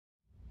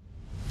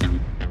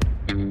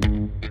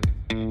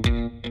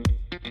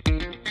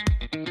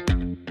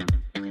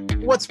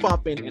What's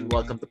poppin', and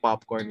welcome to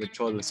Popcorn with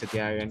Cholo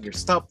Setiaran, your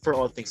stop for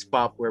all things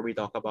pop, where we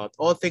talk about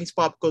all things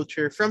pop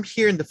culture from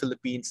here in the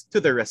Philippines to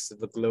the rest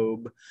of the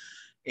globe.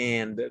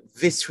 And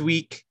this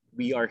week,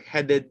 we are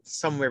headed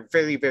somewhere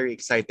very, very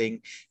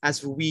exciting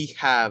as we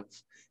have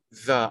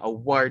the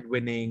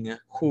award-winning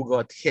Who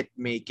Got Hit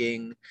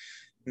making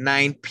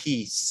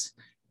 9-piece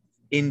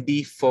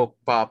indie folk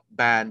pop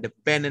band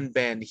Ben and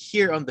Ben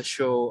here on the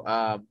show.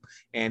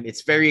 And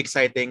it's very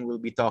exciting. We'll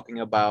be talking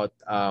about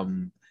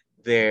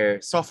their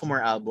sophomore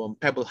album,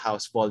 Pebble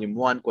House Volume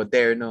 1,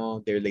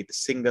 Quaderno, their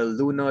latest single,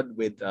 Lunod,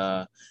 with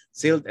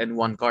Zild and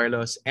Juan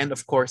Carlos, and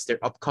of course,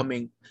 their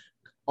upcoming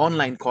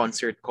online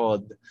concert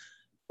called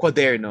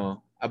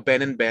Quaderno, a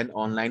Ben and Ben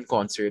online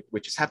concert,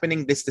 which is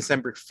happening this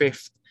December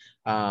 5th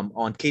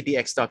on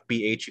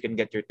ktx.ph. You can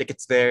get your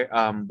tickets there.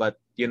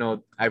 But, you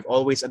know, I've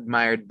always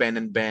admired Ben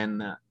and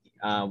Ben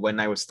when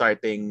I was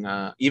starting,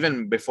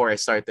 even before I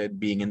started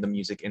being in the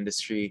music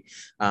industry.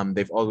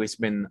 They've always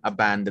been a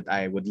band that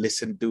I would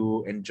listen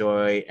to,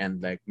 enjoy,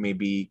 and like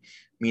maybe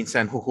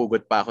minsan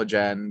huhugot pa ako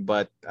dyan.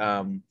 But,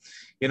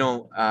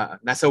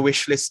 nasa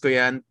wishlist ko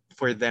yan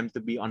for them to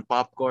be on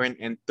Popcorn.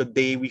 And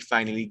today we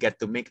finally get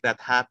to make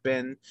that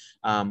happen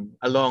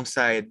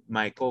alongside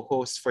my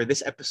co-hosts for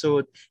this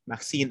episode,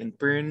 Maxine and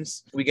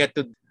Perns. We get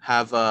to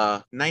have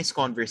a nice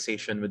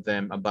conversation with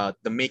them about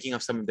the making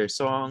of some of their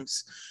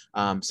songs,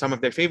 some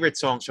of their favorite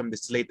songs from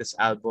this latest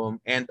album,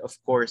 and of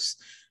course,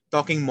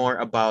 talking more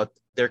about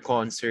their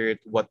concert,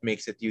 what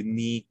makes it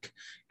unique,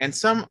 and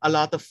a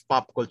lot of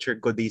pop culture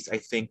goodies I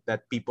think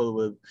that people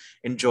will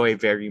enjoy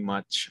very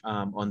much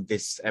on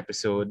this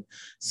episode.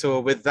 So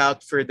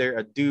without further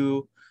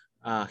ado,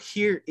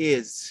 here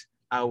is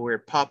our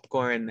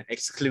Popcorn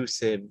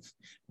exclusive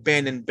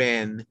Ben and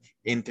Ben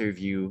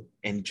interview.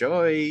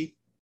 Enjoy!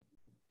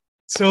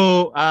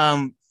 So,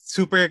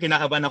 super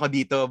kinakabahan ako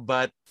dito,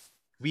 but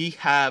we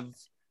have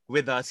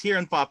with us here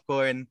on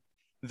Popcorn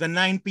the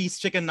 9-piece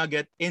chicken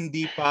nugget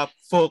indie pop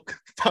folk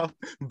pop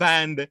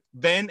band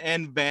Ben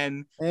and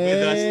Ben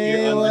with us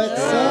here on the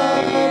What's show.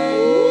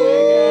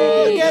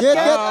 up? Get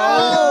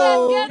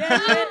out!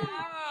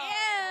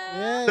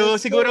 So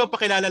Let's siguro go.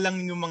 pakilala lang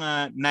yung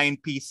mga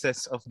 9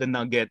 pieces of the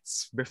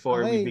nuggets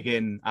before we Okay.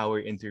 begin our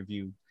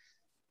interview.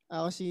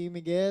 Ako si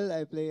Miguel.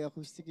 I play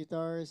acoustic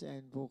guitars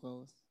and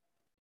vocals.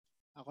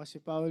 Ako si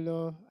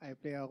Paulo. I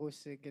play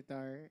acoustic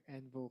guitar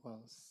and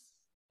vocals.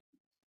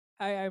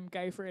 Hi, I'm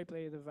Kiefer. I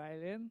play the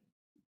violin.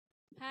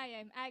 Hi,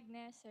 I'm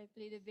Agnes. I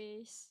play the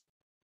bass.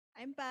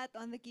 I'm Pat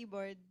on the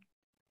keyboard.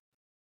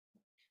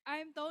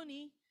 I'm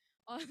Tony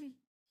on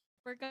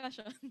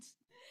percussions.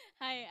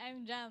 Hi,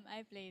 I'm Jam.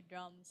 I play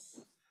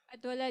drums. At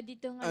wala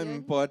dito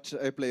I'm ngayon. Poch.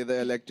 I play the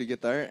electric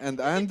guitar.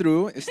 And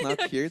Andrew is not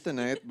here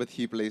tonight, but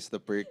he plays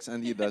the perks and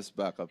he does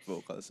backup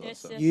vocals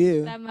Yes, also. yes.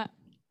 Yeah. Tama.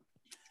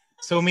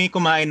 So may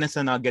kumain na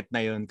sa nugget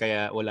na yun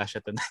kaya wala siya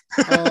tonight.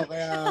 Oh,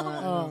 kaya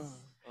Oh,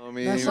 Oh,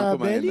 may nasa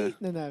kumain belly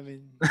na. na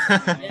namin.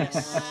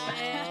 Yes.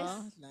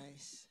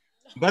 nice.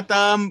 But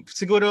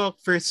siguro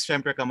first,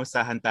 syempre,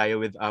 kamustahan tayo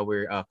with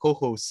our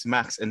co-hosts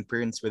Max and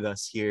Prince with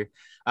us here.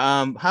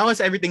 How has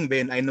everything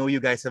been? I know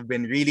you guys have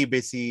been really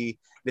busy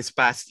this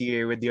past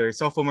year with your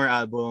sophomore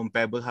album,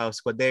 Pebble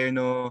House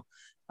Quaderno,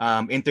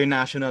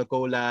 international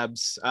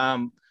collabs.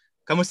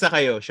 Kamusta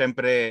kayo?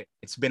 Syempre,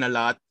 it's been a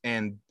lot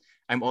and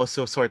I'm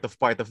also sort of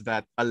part of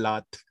that a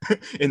lot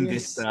in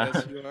Yes. this.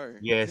 Yes, you are.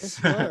 Yes. Yes,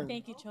 you are.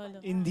 Thank you, Cholo.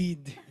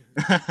 Indeed.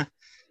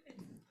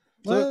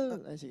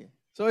 Well, sige.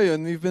 So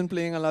yun, we've been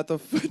playing a lot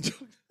of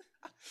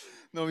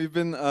No, we've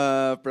been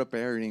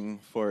preparing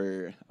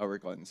for our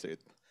concert.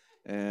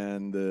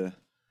 And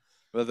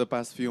well, the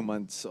past few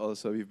months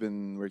also we've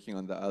been working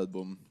on the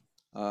album.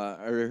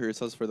 Our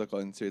rehearsals for the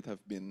concert have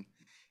been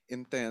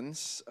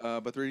intense,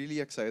 but we're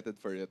really excited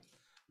for it.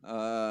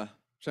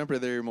 Syempre,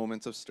 there are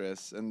moments of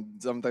stress, and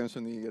sometimes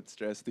when we get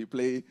stressed, we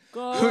play.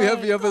 we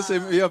have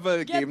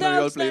a game that we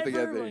all play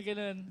together.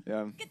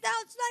 Yeah. Get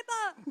down,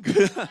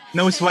 sniper!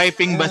 No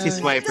swiping ba si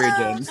swiper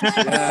dyan?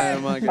 Yeah,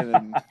 mga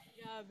ganun.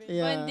 Grabe.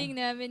 Yeah. Bonding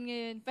namin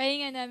ngayon.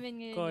 Pahinga namin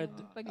ngayon God.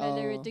 yung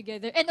paglalaro Oo.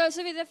 together. And also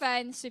with the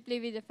fans. We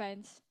play with the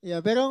fans. Yeah,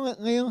 pero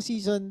ngayong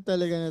season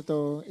talaga na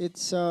to,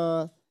 it's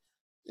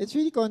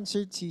really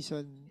concert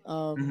season.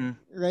 Mhm.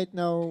 Right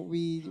now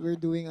we're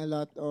doing a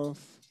lot of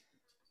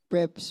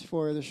preps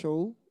for the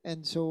show,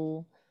 and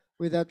so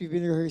with that we've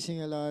been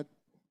rehearsing a lot.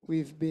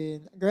 We've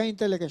been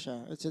grind talaga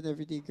siya. It's an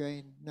everyday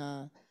grind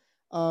na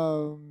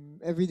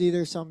every day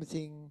there's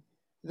something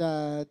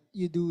that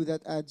you do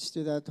that adds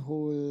to that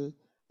whole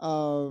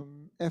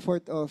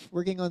effort of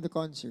working on the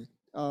concert.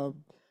 Well,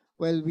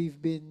 we've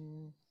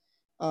been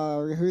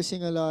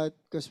rehearsing a lot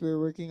because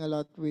we're working a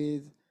lot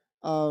with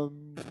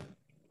um,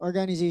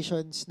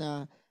 organizations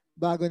na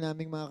bago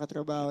naming mga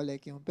katrabaho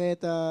like yung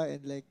PETA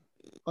and like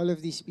all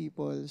of these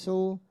people.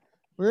 So,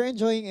 we're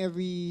enjoying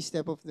every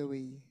step of the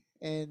way.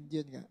 And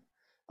yun nga.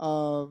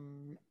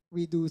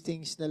 We do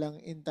things na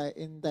lang in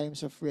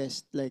times of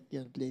rest like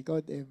yun, play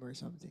God M or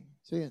something.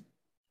 So yun.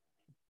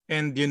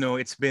 And you know,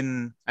 it's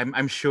been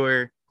I'm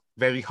sure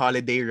very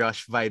holiday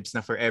rush vibes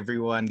na for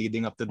everyone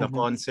leading up to the Mhm.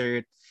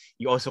 concert.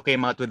 You also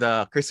came out with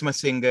a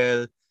Christmas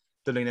single.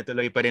 Tuloy na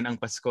tuloy pa rin ang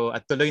Pasko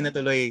at tuloy na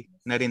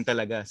rin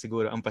talaga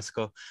siguro ang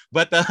Pasko.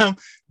 But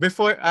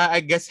before I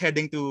guess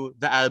heading to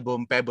the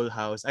album Pebble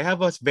House, I have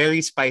a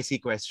very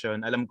spicy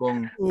question. Alam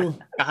kong Ooh,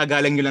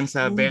 kakagaling nyo lang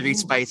sa very Ooh.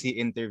 spicy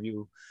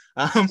interview.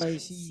 Um,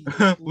 spicy.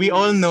 we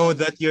all know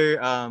that your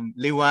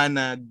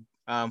liwanag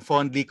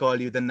fondly call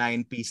you the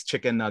 9-piece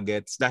chicken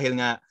nuggets dahil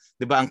nga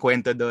 'di ba ang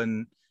kwento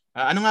doon.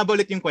 Ano nga ba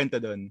ulit yung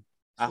kwento doon?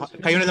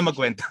 Kayo na lang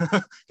magkwento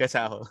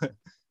kaysa ako.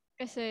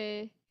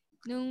 Kasi,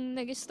 nung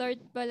nag-start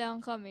pa lang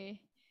kami,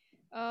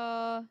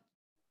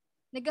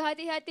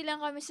 naghahati-hati lang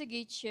kami sa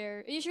gate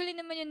share. Usually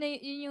naman yun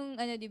yung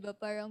ano, 'di ba,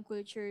 parang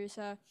culture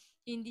sa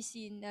indie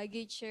scene,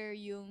 gate share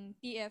yung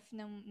TF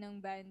ng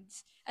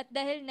bands. At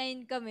dahil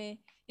 9 kami,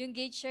 yung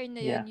gate share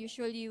na yun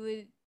usually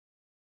will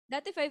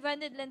dati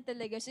 500 lang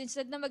talaga. So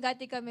instead na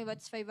maghati kami,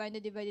 what's 500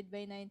 divided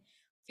by 9?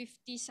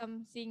 50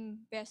 something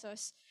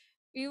pesos.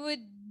 We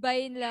would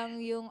buy lang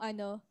yung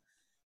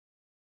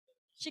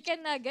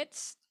chicken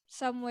nuggets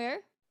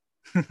somewhere.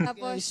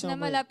 Tapos na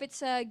somewhere. malapit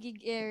sa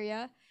gig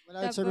area.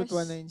 Malapit sa Route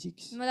Tapos,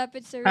 196.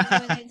 Malapit sa Route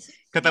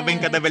 196.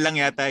 Katabing-katabi lang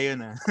yata yun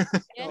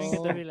Yes,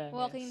 Tabi-tabi lang,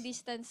 walking yes.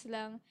 distance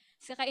lang.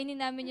 So, kainin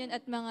namin yun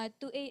at mga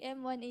 2 a.m.,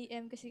 1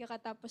 a.m. kasi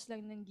kakatapos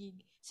lang ng gig.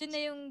 So, na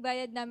yung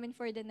bayad namin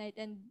for the night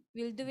and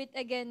we'll do it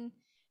again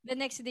the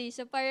next day.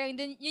 So, parang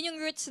yun yung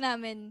roots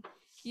namin.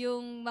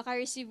 Yung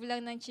maka-receive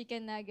lang ng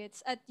chicken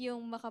nuggets at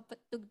yung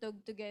makapatugtog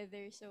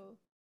together. So,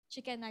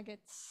 chicken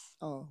nuggets.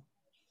 Oh.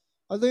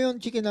 Although yung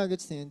chicken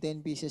nuggets na yun,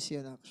 10 pieces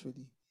yun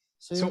actually.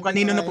 So yung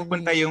kanino kinakain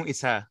napupunta ni- yung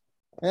isa?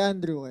 Kay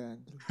Andrew.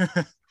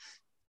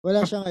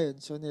 Wala siya ngayon,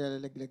 so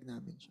nilalaglag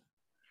namin siya.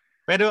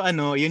 Pero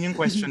yun yung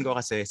question ko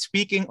kasi.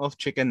 Speaking of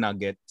chicken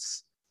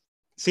nuggets,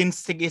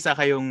 since tig-isa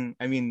kayong,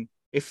 I mean,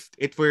 if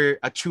it were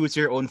a choose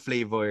your own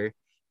flavor,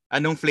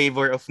 anong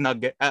flavor of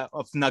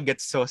nugget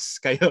sauce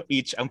kayo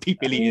each ang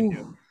pipiliin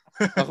nyo?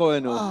 Ako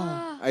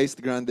Ah. iced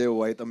grande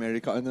white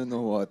Americano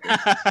no water.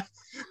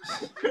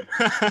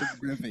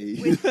 Breve.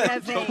 With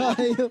breve.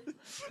 Hayop.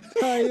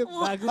 Hayop.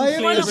 Bagong Hayop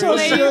flavor. na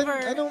sauce yun. Flavor.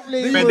 Anong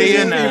flavor? Pwede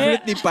yun, ah.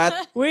 Favorite ni Pat.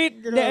 Wait,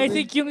 I Grabe.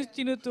 think yung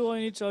tinutukoy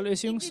ni Cholo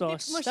is yung Ididip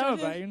sauce. mo siya Tama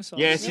dun. ba? Yung sauce.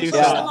 Yes, Yung yung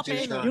sauce sauce. na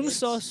kailangan. Yung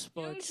sauce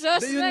po. Yung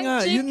sauce Yun ng nga,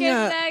 yun chicken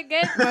nga.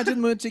 nugget. Imagine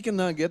mo chicken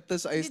nugget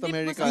tas iced Ididip mo sa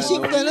Americano.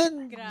 Isip ka nun,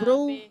 bro.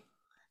 Grabe.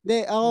 Hindi,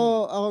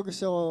 ako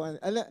gusto ko.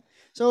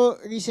 So,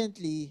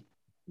 recently,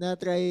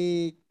 na-try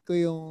ko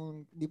yung,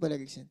 di pala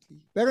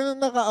recently. Pero nung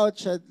naka-out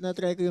siya,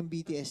 na-try ko yung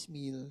BTS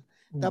meal.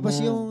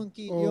 Tapos yung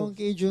yung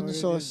Cajun solid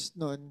sauce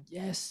nun,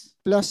 Yes.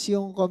 plus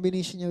yung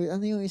combination niya with,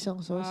 ano yung isang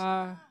sauce?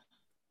 Ah,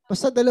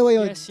 Basta dalawa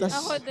yun. yes, yes. Tas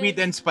Ako din. Sweet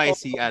and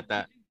spicy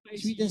ata.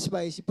 sweet and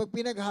spicy. Pag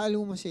pinaghalo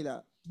mo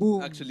sila,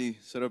 boom. Actually,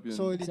 sarap yun.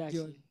 Solid Exactly.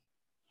 yun.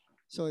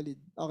 Solid.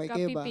 Okay, Copy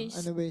kayo ba? paste.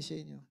 Ano ba yung sa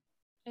inyo?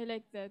 I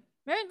like that.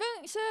 Meron bang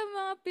sa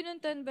mga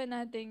pinuntan ba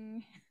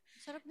nating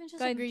Sarap din siya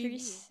sa gravy.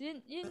 countries?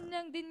 Yun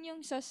lang din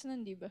yung sauce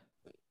nun, di ba?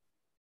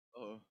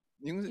 Oo.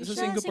 Yung Yung sa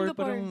sa Singapore,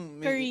 Singapore, parang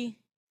may curry.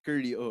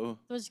 Curry, oo.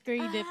 It was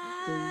curry dip.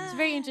 Ah, It's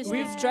very interesting.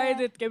 We've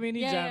tried it kami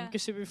ni Yeah, Jam yeah.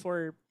 kasi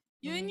before.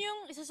 Yun yung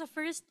isa sa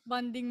first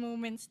bonding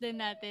moments din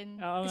natin.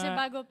 Oo Kasi nga.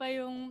 bago pa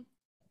yung,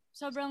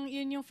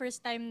 yun yung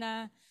first time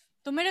na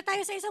tumira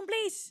tayo sa isang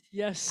place as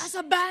Yes.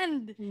 a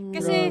band.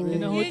 Kasi Grabe. In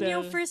a yun hotel.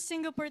 yung first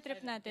Singapore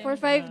trip natin. for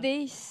 5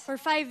 days. For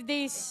 5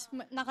 days,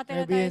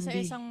 nakatira tayo sa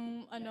Airbnb. isang,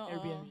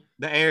 Airbnb.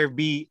 The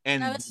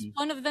Airbnb. That was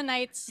one of the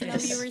nights na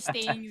we were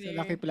staying Sa there.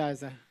 Lucky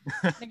Plaza.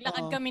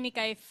 Naglakad Oo. kami ni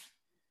Kaif.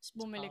 Tapos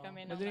bumili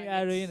kami ng Madaling nuggets.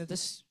 araw yun.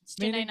 Tapos,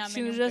 Tinry namin yung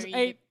sinuggest, curry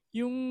ay, dip.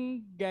 yung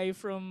guy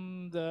from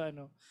the,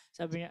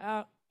 sabi niya,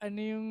 ano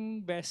yung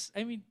best?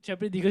 I mean,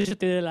 syempre di ko siya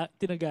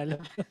tinagalan.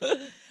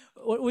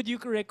 What would you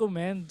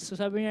recommend? So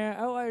sabi niya,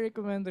 I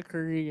recommend the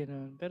curry,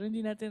 Pero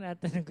hindi natin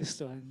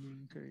nagustuhan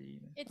yung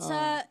curry. It's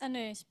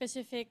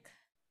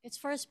it's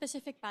for a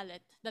specific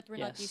palate that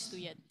we're not Yes. used to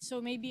yet.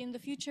 So maybe in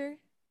the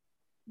future,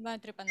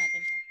 tripan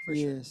natin siya. For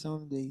sure. Yeah,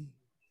 someday.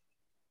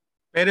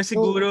 Pero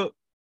siguro,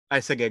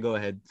 sige, go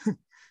ahead.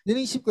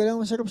 Dinisip ko lang,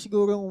 masarap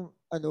siguro yung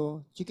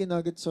chicken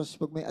nugget sauce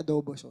pag may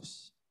adobo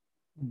sauce.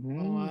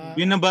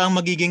 Yun na ba ang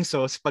magiging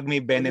sauce pag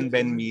may Ben and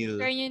Ben meal?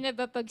 Try nyo na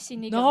ba pag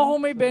sinigang? Nako,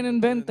 kung may Ben and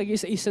Ben,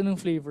 tag-isa-isa ng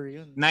flavor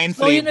yun. 9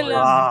 So, yun na flavors.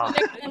 lang. Wow.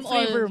 Select them Yung all,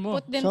 flavor mo.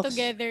 put them Shucks.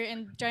 together and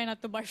try not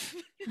to barf.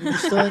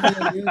 Gusto niya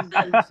yun.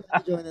 Gusto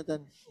ni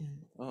Jonathan.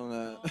 Oo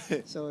nga.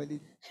 Solid.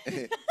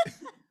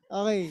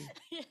 Okay.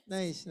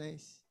 Nice.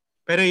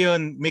 Pero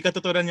yun, may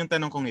katuturan yung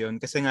tanong kong yun.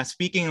 Kasi nga,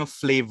 speaking of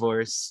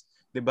flavors,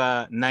 'di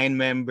ba, 9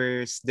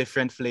 members,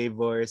 different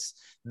flavors.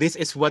 This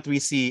is what we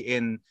see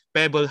in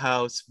Pebble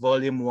House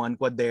Volume 1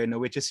 Quaderno,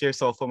 which is your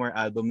sophomore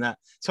album na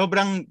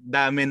sobrang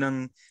dami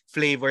ng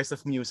flavors of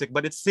music,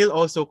 but it's still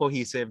also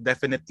cohesive.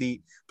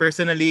 Definitely,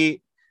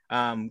 personally,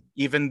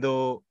 even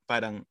though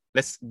parang,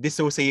 let's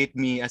dissociate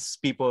me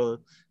as people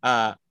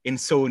in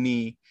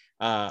Sony,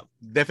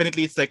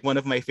 definitely it's like one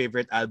of my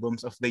favorite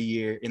albums of the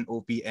year in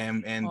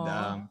OPM, and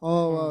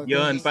Oh, wow.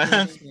 yun, Thanks,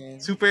 parang man.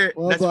 super,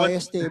 Oh, that's what,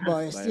 biased yan eh.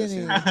 Biased Eh.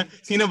 yan.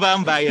 sino ba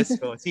ang bias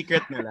ko?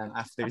 Secret na lang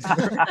after.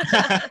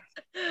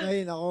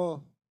 Ngayon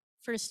ako.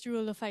 First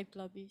rule of Fight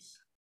Club is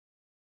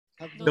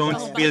Don't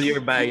talk spill about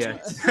your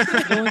bias.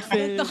 Don't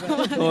feel Don't talk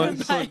about Don't,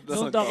 your bias.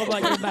 Don't talk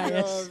about your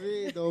bias.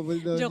 Grabe, double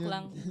down Joke yun.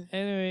 lang.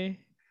 Anyway,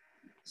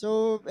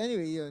 So,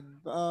 anyway, yun.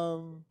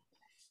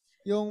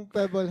 Yung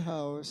Pebble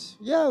House,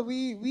 yeah,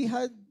 we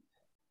had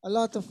a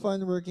lot of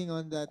fun working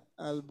on that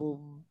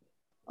album.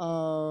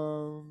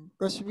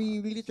 Because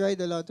we really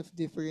tried a lot of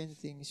different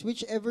things,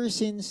 which ever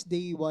since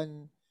day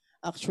one,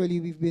 actually,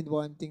 we've been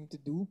wanting to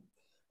do.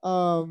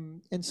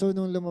 And so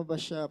nung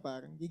lumabas siya,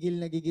 parang gigil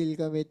na gigil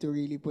kami to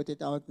really put it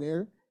out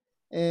there.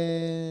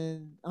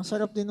 And ang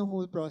sarap din ng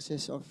whole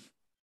process of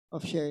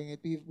sharing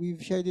it.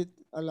 We've shared it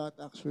a lot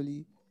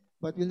actually,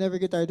 but we'll never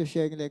get tired of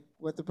sharing like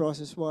what the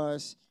process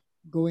was,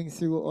 going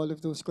through all of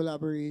those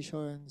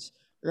collaborations,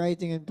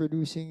 writing and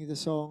producing the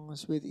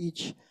songs with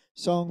each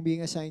song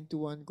being assigned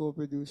to one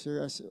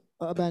co-producer as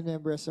a band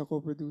member as a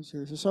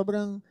co-producer. So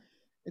sobrang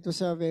it was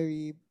a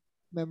very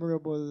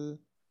memorable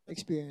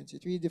experience.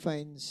 It really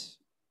defines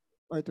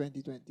our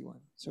 2021.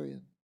 So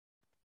yun.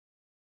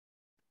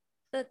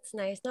 That's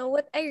nice. Now,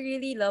 what I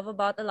really love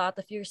about a lot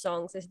of your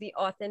songs is the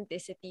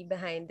authenticity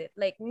behind it.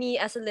 Like me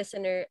as a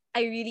listener,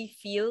 I really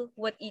feel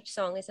what each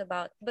song is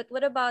about. But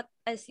what about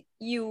as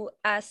you,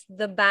 as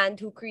the band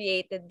who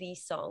created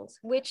these songs?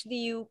 Which do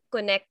you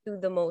connect to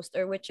the most,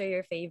 or which are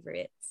your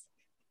favorites?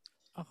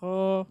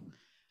 ako,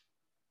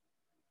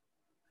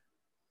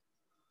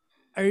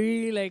 I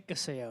really like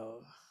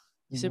Kasayaw.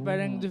 Kasi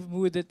parang the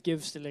mood it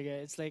gives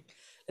talaga. It's like,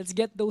 let's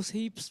get those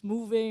hips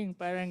moving.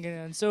 Parang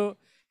ganun. So,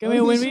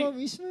 kami when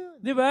we, Mismo yun.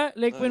 di ba?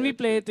 Like when we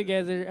that's play good, it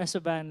together as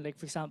a band, like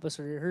for example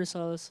sa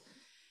rehearsals,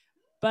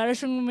 para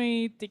siyang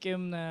may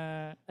tikim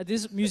na, at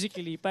least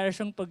musically, para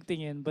siyang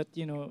pagtingin, but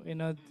you know,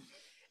 in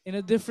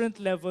a different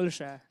level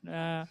siya.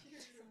 Na,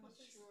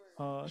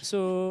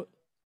 so,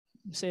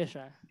 masaya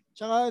siya.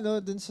 Tsaka ano,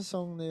 dun sa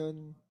song na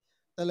yun,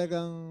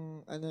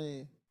 talagang, ano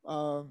eh,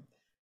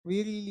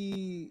 we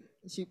really,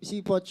 si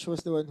Poch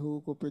was the one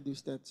who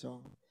co-produced that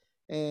song.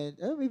 And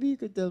maybe you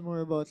could tell more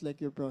about like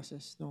your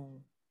process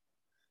nung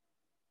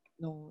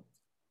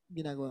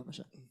ginagawa mo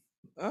siya.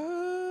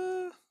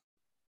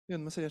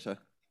 Yun, masaya siya.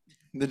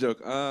 The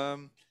joke.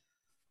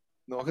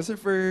 No, kasi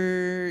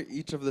for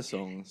each of the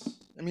songs,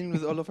 I mean,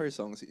 with all of our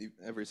songs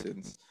ever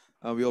since,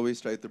 we always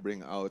try to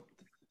bring out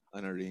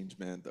an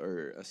arrangement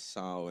or a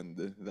sound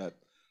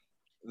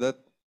that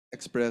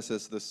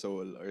expresses the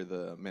soul or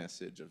the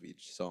message of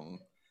each song.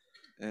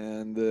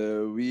 And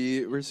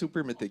we're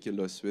super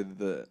meticulous with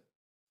the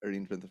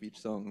arrangement of each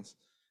song.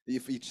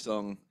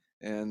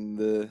 And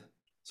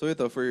so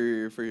ito for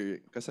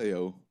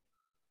Kasayaw,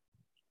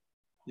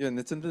 yun,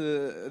 it's in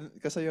the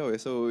Kasayaw eh.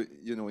 So,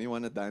 you know, you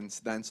wanna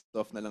dance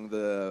off na lang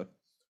the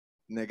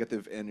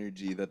negative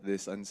energy that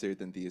this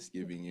uncertainty is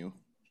giving you.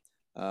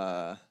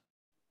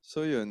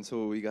 So yun,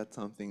 so we got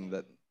something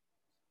that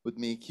would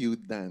make you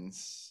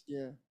dance.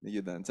 Yeah. Make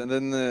you dance. And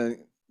then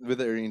with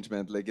the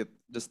arrangement, like it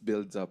just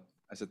builds up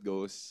as it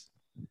goes.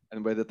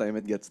 And by the time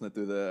it gets na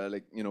to the,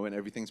 like, you know, when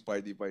everything's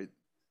party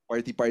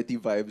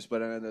vibes,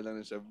 parang ano lang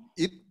na siya.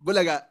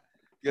 Bulaga.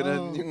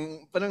 Ganun, Oh. yung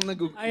parang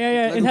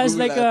Yeah. It has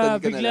like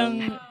a nagugulatan ka na lang.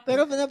 biglang,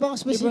 Pero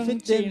napaka-specific Ibang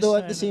din change though na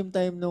at the ano. same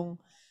time nung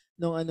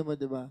ano mo,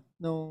 'di ba?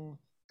 Nung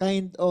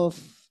kind of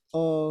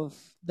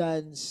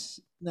dance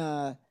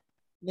na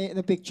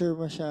picture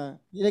mo siya.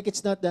 Like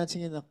it's not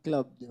dancing in a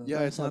club, 'di ba?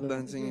 Yeah, Parang it's not sabi mo,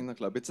 dancing in a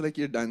club. It's like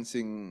you're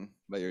dancing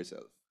by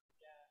yourself.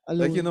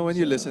 alone Like, you know, when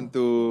you sa- listen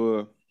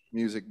to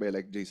music by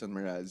like Jason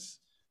Mraz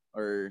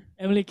or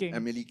Emily King.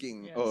 Emily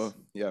King. Yes. Oh,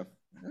 yeah.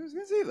 I was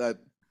gonna say that.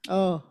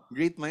 Oh,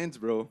 Great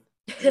minds, bro.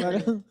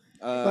 parang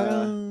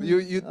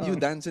You oh.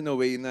 dance in a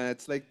way na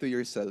it's like to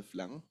yourself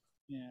lang.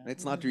 Yeah.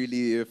 It's not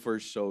really for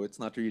show. It's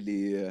not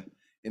really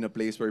in a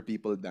place where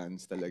people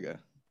dance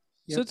talaga.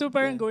 So Yep, to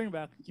parang yeah. going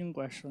back yung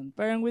question,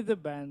 parang with the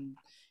band,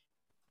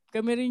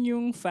 kami rin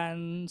yung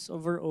fans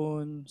of our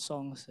own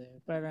songs eh.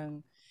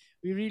 Parang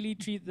we really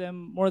treat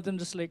them more than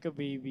just like a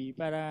baby.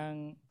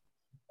 Parang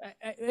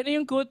ano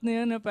yung quote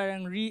na yun na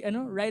parang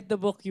write the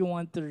book you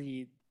want to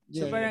read.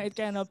 So Yeah. parang it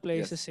kind of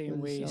plays Yes. the same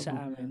Well, way sa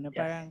sabi amin. Na Yeah.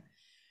 parang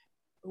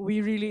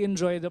we really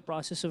enjoy the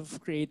process of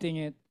creating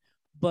it,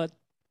 but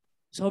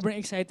sobrang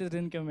excited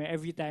din kami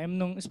every time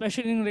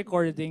especially nung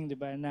recording, 'di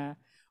ba, na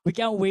we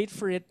can't wait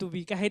for it to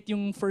be kahit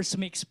yung first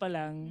mix pa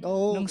lang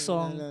Oo, ng okay,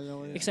 song. naalala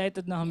ko yan.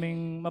 Excited na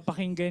kaming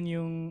mapakinggan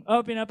yung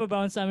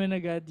pinapabounce namin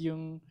agad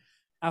yung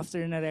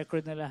after na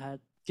record na lahat.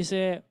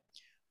 Kasi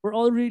we're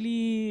all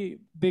really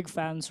big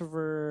fans of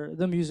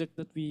the music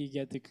that we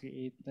get to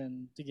create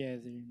and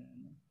together.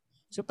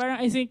 So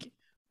parang I think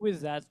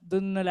with that,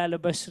 dun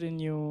nalalabas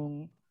rin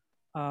yung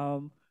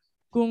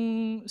kung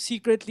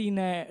secretly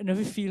na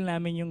feel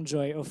namin yung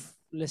joy of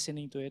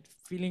listening to it.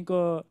 Feeling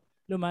ko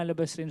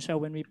lumalabas rin siya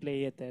when we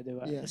play it eh, di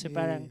ba? Yeah. Kasi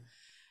parang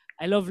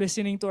I love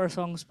listening to our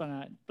songs pa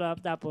nga.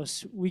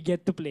 Tapos we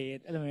get to play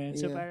it. Alam mo yun?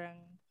 So Yeah. parang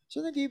So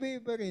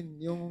nag-iba-iba rin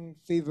yung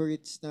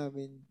favorites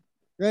namin.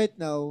 Right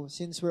now,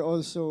 since we're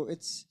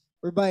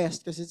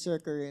biased because it's our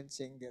current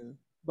single.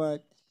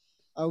 But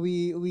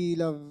we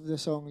love the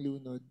song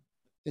Lunod.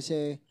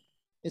 Kasi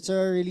it's a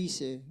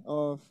release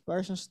of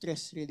parang siyang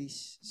stress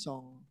release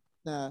song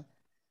na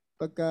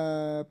pagka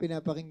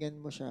pinapakinggan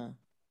mo siya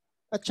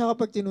at saka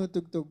pag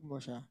tinutugtog mo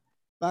siya,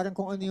 parang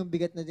kung ano yung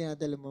bigat na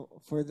dinadala mo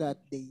for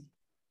that day,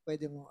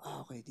 pwede mo,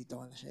 okay, dito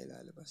ko na siya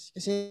ilalabas.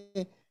 Kasi,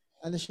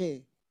 ano siya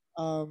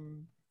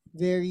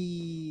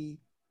very,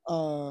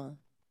 uh,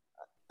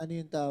 ano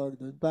yung tawag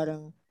doon?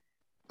 Parang,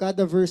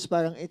 kada verse,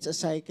 parang it's a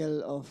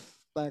cycle of,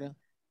 parang,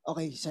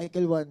 okay,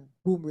 cycle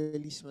 1, boom,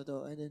 release mo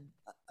to. And then,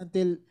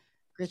 until,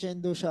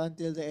 crescendo siya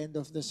until the end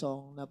of the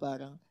song na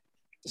parang,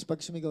 tapos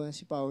pag sumigaw na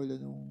si Paolo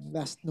nung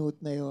last note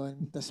na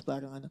yon, tapos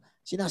parang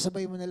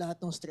sinasabay mo na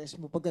lahat ng stress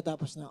mo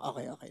pagkatapos na,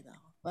 okay, okay na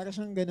ako. Para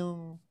siyang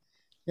ganong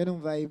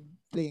vibe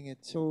playing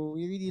it. So,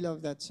 we really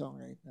love that song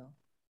right now.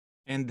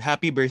 And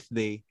happy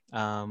birthday.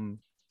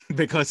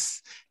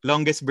 Because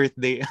longest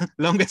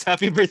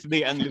happy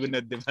birthday ang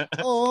Lunod, di ba?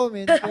 Oo,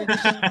 man. Pwede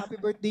siyang happy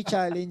birthday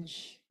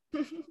challenge.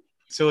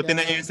 So,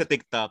 tinan nyo yun sa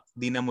TikTok,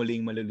 di na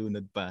muling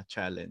malulunod pa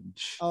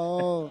challenge.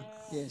 Oh,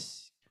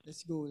 yes.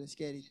 Let's go. Let's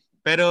get it.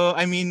 Pero,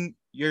 I mean,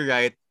 you're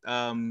right.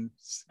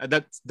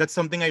 That's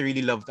something I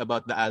really loved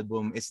about the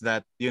album is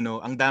that,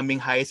 ang daming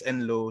highs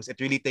and lows.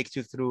 It really takes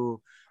you through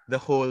the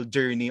whole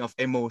journey of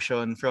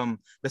emotion from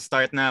the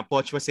start na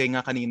Poch was saying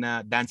nga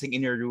kanina, dancing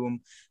in your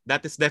room.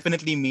 That is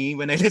definitely me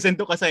when I listen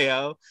to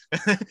Kasayaw.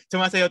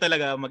 Sumasayaw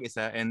talaga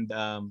mag-isa and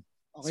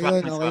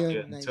swak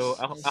yun. Nice. So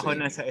ako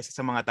nasa isa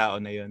sa mga tao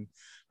na yun.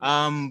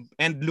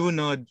 And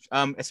Lunod,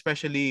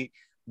 especially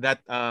that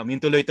yung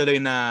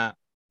tuloy-tuloy na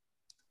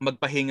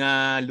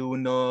magpahinga,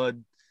 lunod,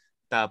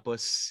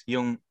 tapos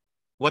yung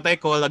what I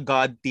call a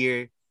God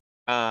tier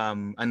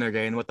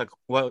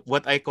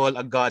what I call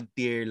a God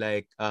tier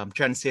like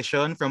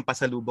transition from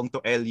pasalubong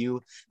to LU.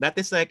 That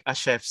is like a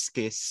chef's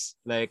kiss.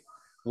 Like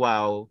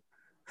wow.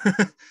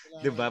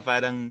 'Di ba?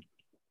 Parang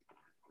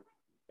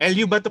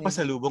LU ba to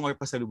pasalubong or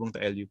pasalubong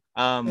to LU?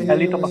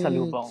 LU to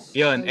pasalubong.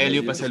 Yun,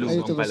 LU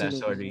pasalubong pala,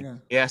 sorry.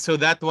 Yeah, so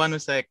that one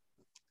was like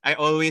I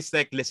always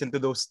like listen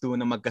to those two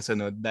na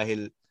magkasunod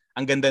dahil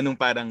ang ganda nung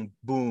parang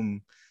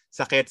boom,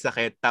 sakit,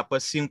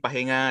 tapos yung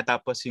pahinga,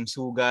 tapos yung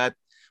sugat,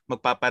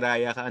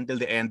 magpaparaya ka until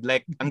the end.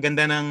 Like, ang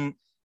ganda ng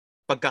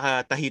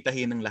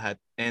pagkakatahi-tahi ng lahat.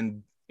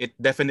 And it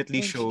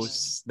definitely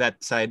shows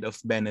that side of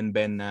Ben and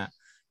Ben na,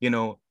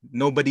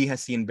 nobody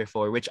has seen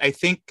before, which I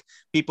think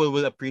people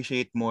will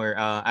appreciate more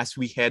as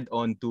we head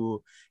on to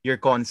your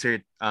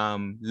concert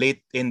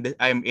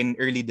in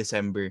early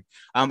December.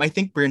 I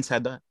think Burns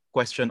had a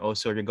question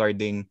also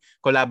regarding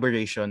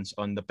collaborations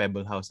on the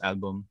Pebble House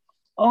album.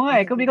 Oh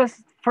nga,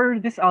 because for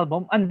this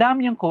album, ang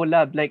dami yung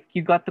collab. Like,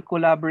 you got to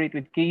collaborate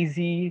with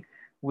KZ,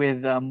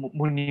 with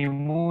Muni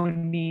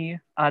Muni,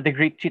 the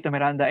great Chito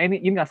Miranda, and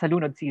yun nga, sa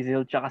Lunod, si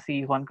Zil, tsaka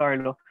si Juan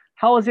Carlo.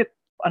 How was it,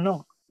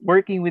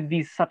 working with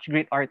these such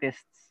great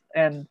artists?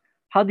 And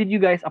how did you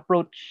guys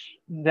approach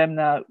them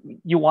na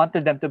you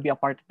wanted them to be a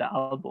part of the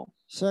album?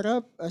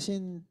 Sarap, as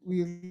in,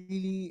 we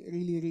really,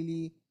 really,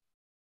 really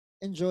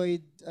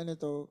enjoyed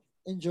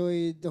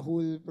the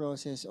whole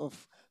process of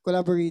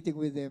collaborating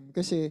with them.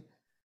 Kasi,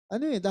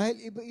 dahil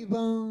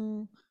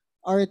iba-ibang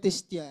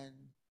artist yan,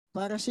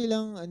 para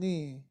silang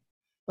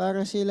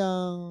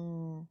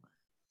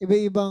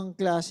iba-ibang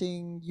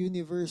klaseng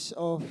universe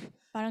of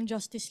Parang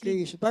Justice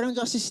creation. Parang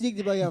Justice League,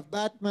 di ba? You have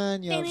Batman,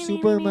 you have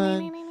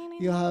Superman,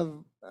 you have,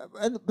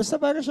 basta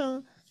parang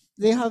siyang,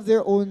 they have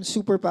their own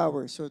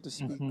superpowers, so to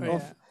speak.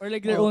 Or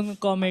like their own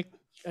comic,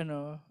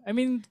 I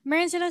mean,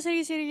 meron silang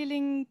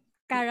sarili-sariling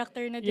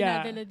character na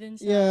dinadala din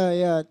sa...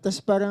 Yeah.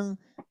 Tas parang,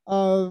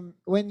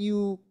 when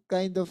you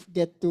kind of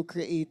get to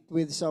create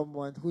with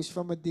someone who's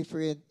from a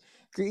different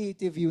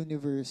creative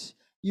universe,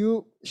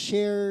 you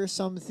share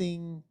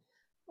something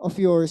of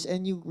yours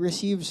and you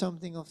receive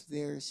something of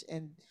theirs,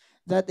 and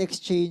that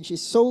exchange is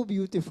so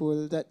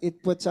beautiful that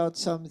it puts out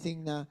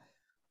something na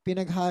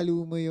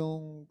pinaghalo mo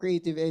yung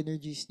creative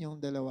energies niyong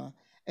dalawa.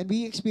 And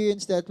we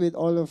experienced that with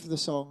all of the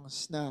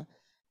songs na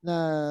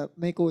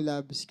may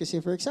collabs. Kasi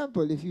for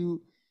example, if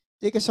you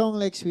take a song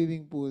like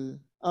Swimming Pool,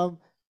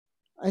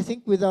 I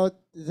think without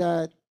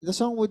that, the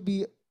song would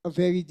be a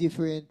very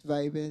different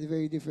vibe and a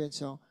very different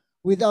song.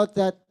 Without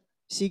that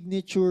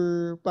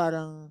signature,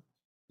 parang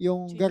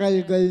yung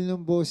garalgal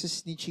ng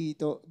boses ni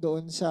Chito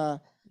doon sa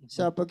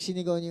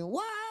pagsinigaw niya,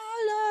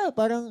 wala!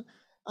 Parang,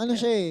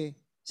 siya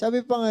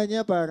sabi pa nga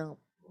niya, parang,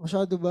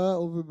 masyado ba,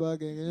 over ba,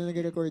 ganyan,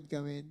 nag-record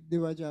kami, di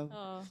ba, Jam?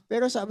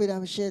 Pero sabi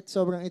namin, shit,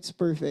 sobrang it's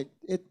perfect.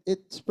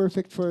 It's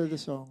perfect for the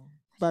song.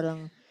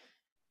 Parang,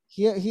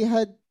 he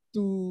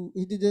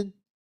didn't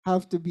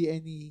have to be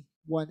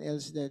anyone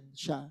else than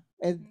siya.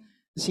 And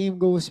the same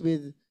goes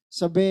with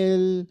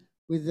Sabel,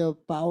 with the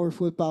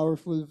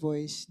powerful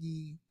voice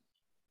ni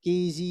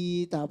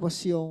KZ, tapos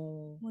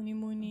yung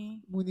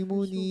Muni,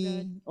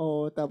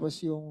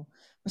 tapos yung,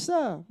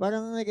 basta,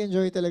 parang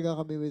nag-enjoy talaga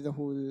kami with the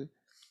whole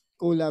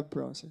collab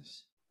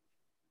process.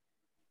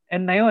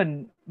 And na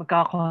yun,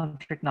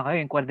 magkaka-concert na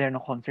kayo, yung Kwaderno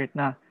concert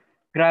na.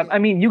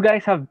 I mean, you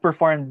guys have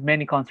performed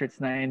many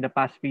concerts na in the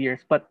past few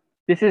years, but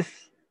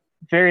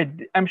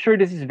I'm sure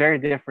this is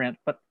very different.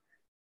 But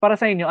para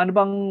sa inyo, ano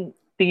bang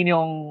tingin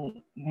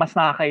yung mas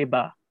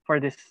nakakaiba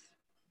for this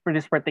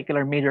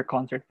particular major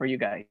concert for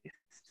you guys?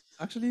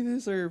 Actually,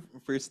 this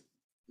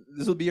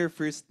will be our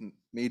first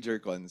major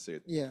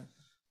concert. Yeah.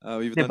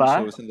 We've done Diba?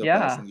 shows in the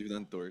Yeah. past and we've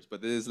done tours,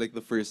 but this is like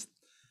the first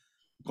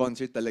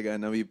concert talaga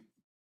na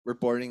we're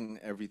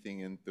pouring everything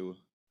into,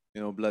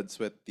 blood,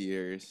 sweat,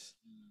 tears,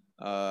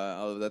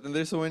 all of that. And we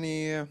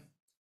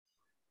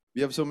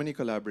have so many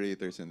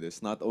collaborators in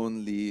this, not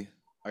only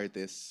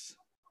artists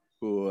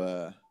who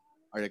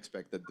are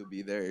expected to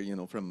be there,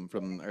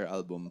 from our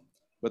album,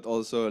 but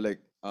also like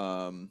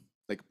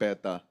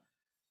PETA.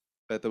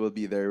 PETA will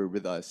be there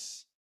with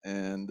us,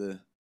 and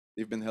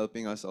they've been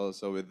helping us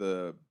also with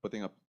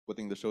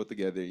putting the show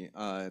together.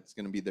 It's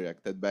gonna be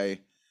directed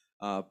by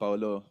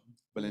Paolo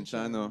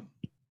Valenciano,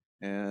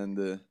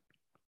 and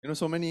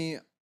so many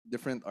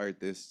different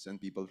artists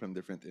and people from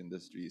different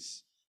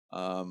industries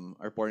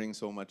are pouring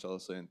so much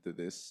also into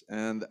this,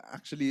 and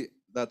actually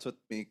that's what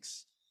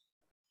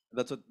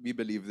we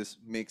believe this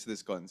makes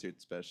this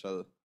concert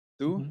special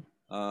too.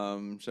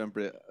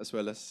 Syempre, as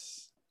well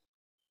as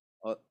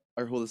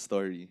our whole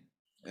story,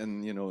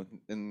 and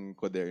in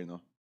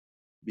Quaderno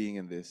being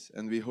in this,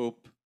 and we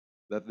hope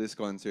that this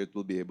concert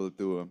will be able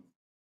to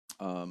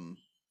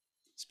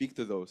speak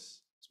to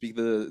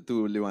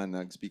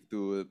Liwanag, speak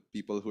to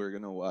people who are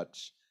gonna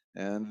watch,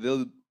 and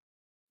they'll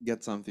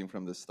get something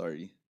from the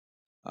story.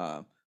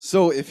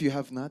 So if you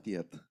have not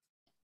yet,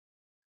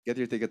 get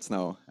your tickets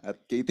now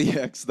at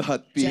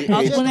ktx.ph. Check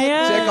out mo na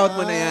yan. Check out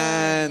mo na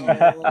yan.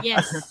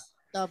 Yes.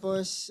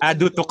 Tapos, Add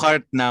to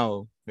cart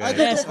now. Add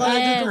Right? to cart.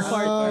 Add to Yes.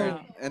 cart. Oh.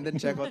 And then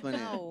check out mo na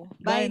yan. Now.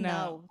 Buy Buy now.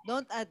 now.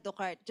 Don't add to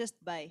cart. Just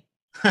buy.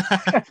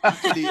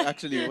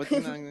 Actually, what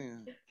na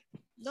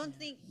Don't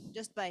think.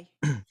 Just buy.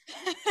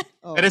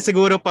 Oh. Pero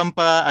siguro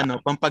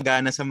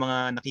pampagana sa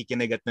mga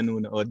nakikinig at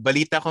nanonood.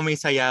 Balita ko may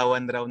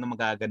sayawan raw na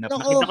magaganap. Nako.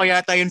 Nakita ko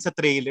yata yun sa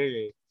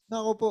trailer eh.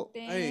 Nako po.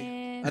 Ay,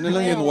 Damn. ano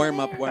lang yun, warm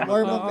up.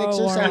 Warm-up Oo,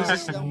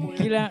 exercises warm-up. lang po.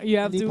 You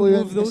have Hindi to po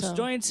yun move those kasama.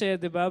 joints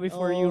diba?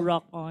 Before you Oo.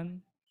 rock on.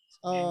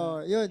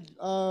 Yun.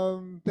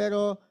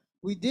 Pero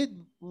we did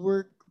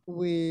work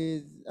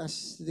with,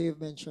 as Dave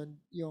mentioned,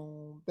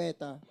 yung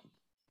PETA.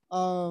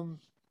 And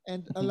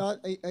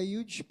a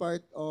huge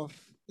part of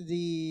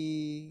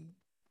the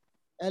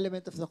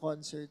element of the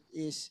concert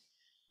is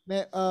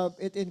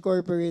it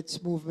incorporates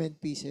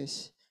movement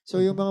pieces. So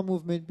yung mga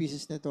movement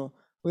pieces nito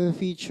will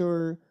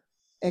feature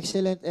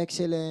excellent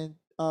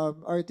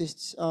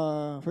artists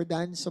for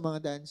dance, sa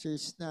mga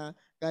dancers na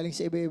galing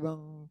sa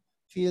iba-ibang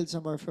fields.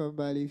 Some are from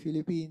Bali,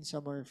 Philippines,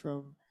 some are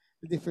from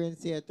different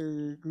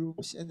theater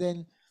groups, and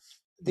then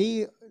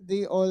they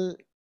all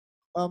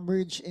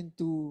merge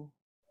into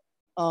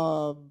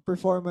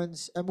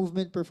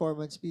movement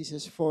performance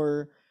pieces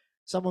for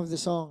some of the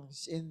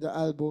songs in the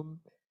album.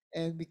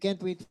 And we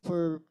can't wait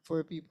for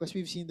people, because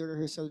we've seen the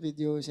rehearsal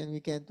videos, and we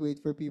can't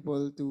wait for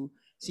people to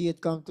see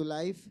it come to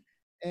life.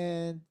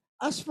 And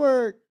as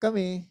for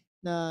kami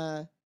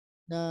na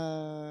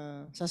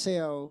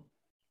sasayaw,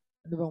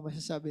 ano bang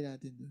masasabi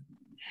natin dun?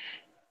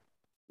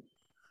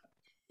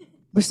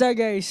 Basta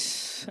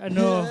guys,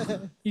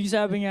 yung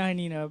sabi nga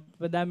kanina,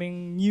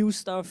 madaming new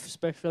stuff,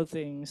 special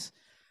things.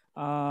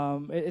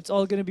 It's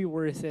all gonna be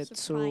worth it.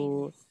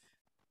 So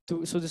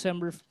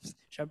December,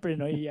 syempre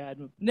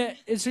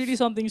it's really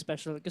something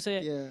special.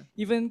 Kasi Yeah.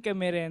 even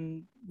kami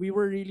rin, we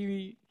were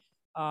really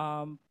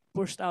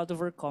pushed out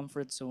of our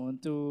comfort zone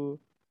to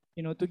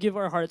give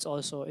our hearts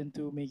also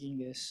into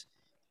making this.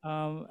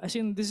 As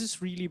in, this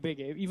is really big,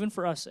 even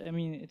for us. I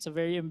mean, it's a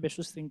very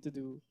ambitious thing to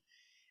do.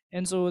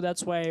 And so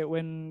that's why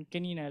when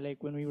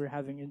we were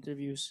having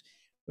interviews,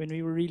 when we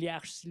were really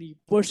actually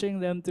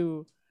pushing them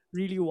to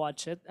really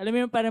watch it, alam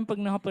mo yung parang pag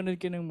nakapanood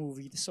ka ng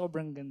movie,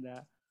 sobrang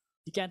ganda,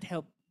 you can't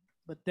help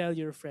but tell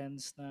your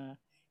friends na,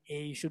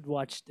 hey, you should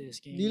watch this.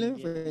 Hindi lang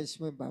yung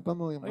friends mo, yung papa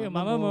mo, yung Yung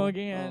mama mama mo, mo.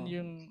 ganyan, Oo.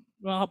 yung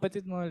mga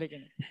kapatid mo, like,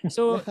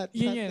 so, Lahat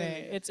yun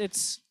talaga.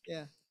 It's,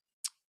 Yeah.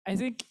 I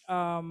think,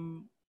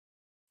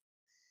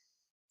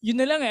 yun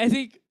na lang I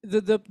think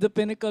the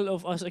pinnacle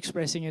of us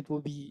expressing it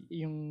will be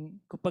yung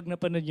kapag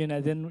napanood yun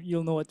na, then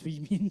you'll know what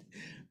we mean.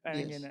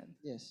 Parang Yes. ganun.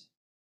 Yes.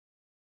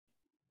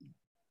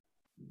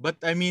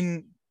 But I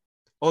mean,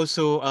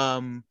 also,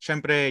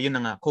 syempre, yun na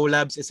nga,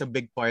 collabs is a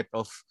big part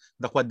of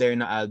the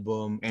Quaderno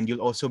album, and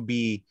you'll also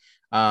be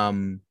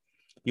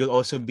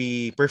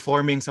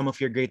performing some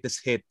of your greatest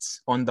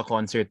hits on the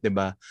concert,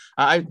 diba?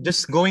 I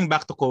just going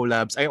back to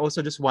collabs, I also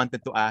just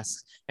wanted to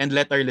ask and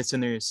let our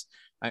listeners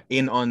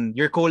in on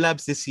your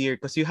collabs this year,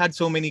 because you had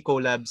so many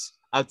collabs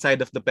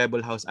outside of the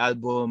Pebble House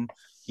album.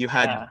 You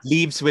had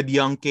Leaves with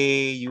Young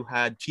K, you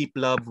had Cheap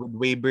Love with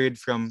Waybird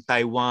from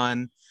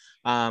Taiwan.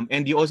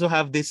 And you also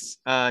have this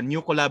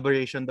new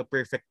collaboration, The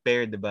Perfect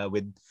Pair, diba?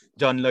 With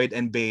John Lloyd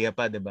and Bea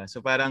pa, diba?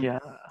 So parang,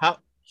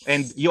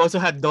 and you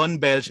also had Don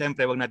Bell,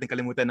 syempre, wag natin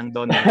kalimutan ng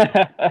Don Bell.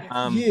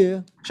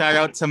 Yeah. Shout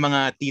out sa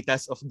mga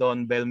titas of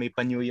Don Bell, may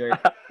pa New York,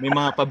 may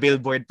mga pa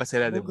billboard pa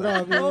sila, Oh,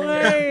 diba? grabe.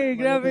 Okay,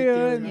 grabe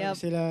yun. Yep.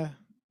 Sila.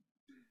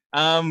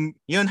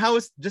 Yun, how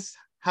has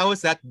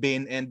that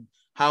been, and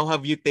how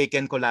have you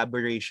taken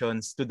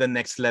collaborations to the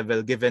next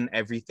level given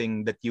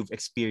everything that you've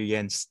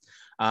experienced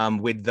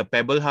with the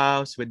Pebble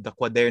House, with the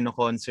Quaderno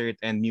concert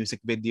and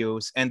music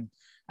videos? And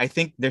I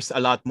think there's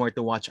a lot more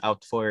to watch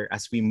out for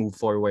as we move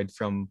forward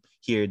from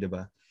here,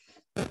 diba?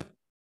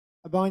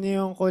 Abangan niyo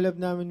yung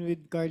collab namin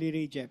with Carly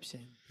Rae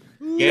Jepsen.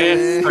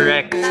 Yes,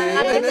 correct.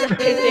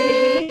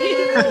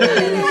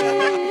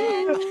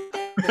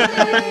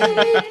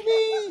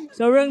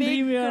 Sobrang Big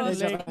dream yan.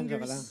 cross Joke Like, lang,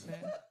 joke lang.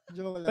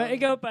 Joke lang. but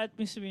ikaw, Pat,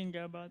 Miss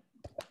Winga, about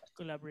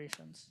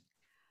collaborations.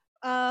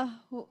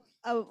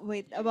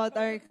 Wait, about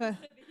our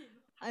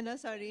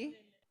sorry.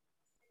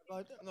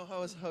 No,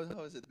 how has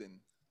it been?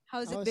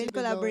 How's it How's been it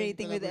been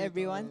collaborating with collaborating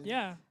everyone? with-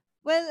 Yeah.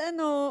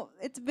 Well,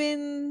 it's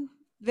been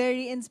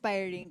very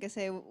inspiring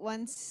kasi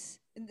once,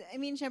 I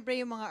mean, syempre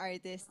yung mga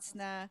artists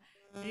na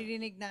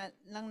ririnig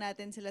lang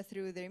natin sila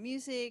through their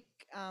music,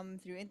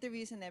 through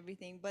interviews and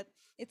everything, but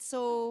it's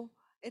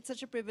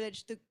such a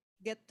privilege to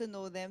get to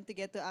know them, to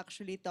get to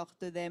actually talk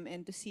to them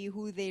and to see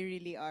who they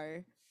really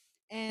are.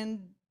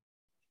 And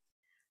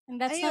And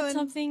that's not Ayun.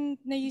 something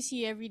na you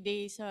see every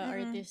day sa Mhm.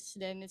 artists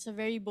then. It's a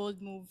very bold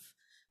move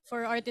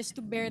for artists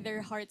to bear their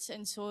hearts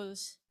and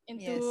souls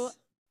into Yes.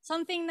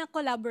 something na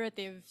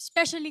collaborative,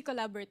 especially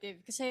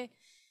collaborative. Kasi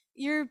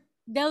you're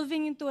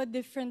delving into a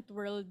different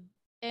world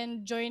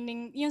and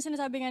joining, yung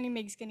sinasabi nga ni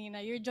Megs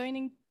kanina, you're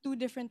joining two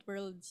different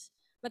worlds.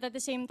 But at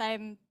the same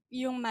time,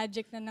 yung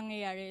magic na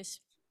nangyayari is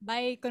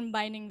by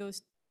combining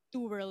those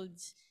two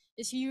worlds,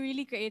 is you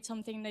really create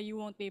something that you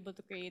won't be able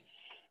to create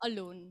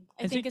alone.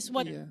 I think think- is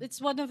what yeah. it's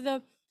one of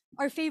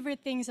our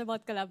favorite things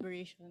about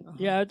collaboration.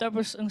 Yeah,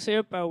 tapos ang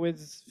saya pa with,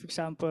 for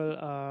example,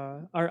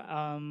 our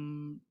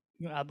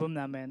yung album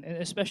namin, and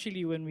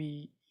especially when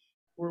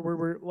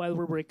while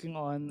we're working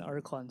on our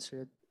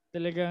concert,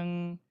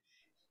 talagang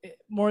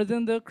more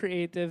than the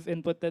creative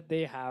input that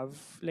they have,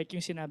 like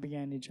yung sinabi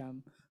nga ni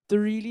Jam, to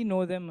really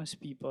know them as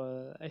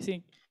people, I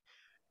think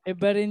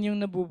iba rin yung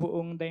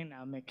nabubuong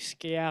dynamics.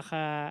 Kaya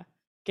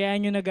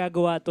nyo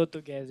nagagawa to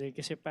together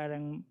kasi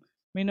parang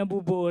may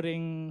nabubuo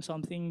ring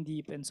something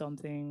deep and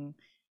something,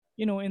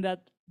 in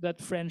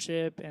that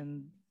friendship,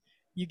 and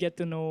you get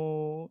to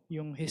know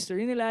yung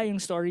history nila,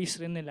 yung stories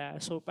rin nila.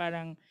 So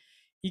parang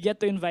you get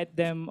to invite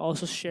them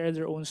also share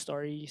their own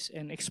stories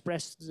and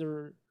express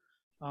their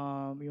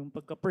yung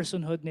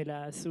pagka-personhood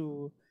nila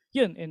through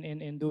yun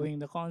in doing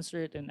the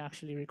concert and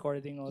actually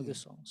recording all the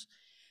songs.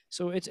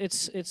 So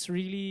it's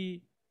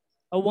really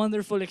a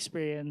wonderful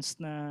experience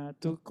na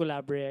to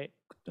collaborate.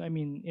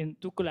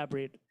 To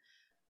collaborate.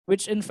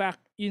 Which in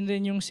fact, yun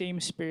din yung same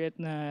spirit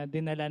na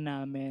dinala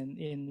namin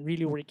in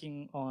really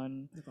working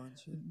on The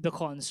concert. the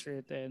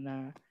concert.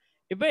 Na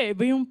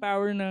iba yung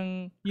power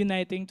ng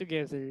uniting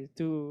together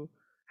to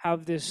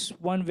have this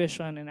one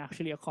vision and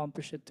actually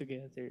accomplish it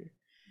together.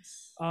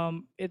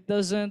 It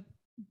doesn't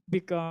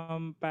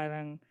become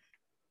parang,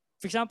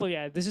 for example,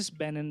 this is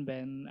Ben and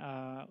Ben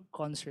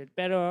concert.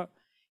 Pero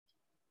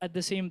at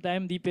the same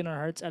time, deep in our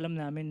hearts, alam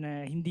namin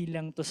na hindi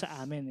lang to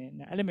sa amin eh.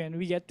 Na, alam mo yun,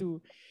 we get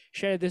to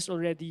share this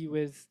already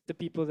with the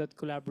people that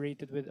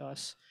collaborated with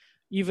us.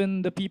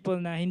 Even the people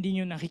na hindi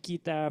nyo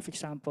nakikita, for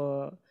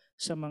example,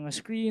 sa mga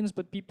screens,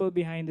 but people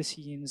behind the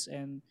scenes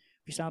and,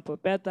 for example,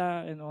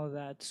 PETA and all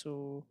that.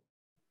 So,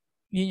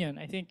 yun.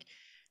 I think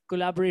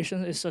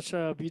collaboration is such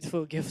a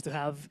beautiful gift to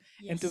have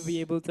and to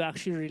be able to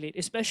actually relate,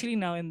 especially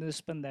now in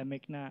this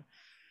pandemic na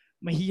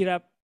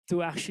mahirap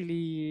to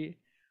actually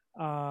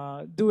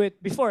do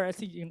it before, I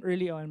think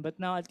early on, but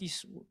now at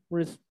least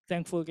we're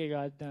thankful kay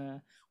God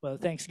na, well,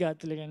 thanks God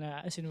talaga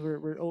na, as in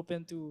we're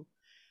open to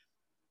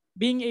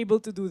being able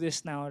to do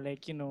this now,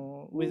 like,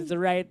 with the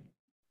right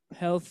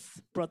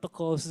health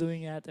protocols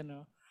doing that,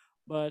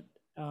 but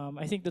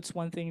I think that's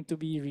one thing to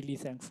be really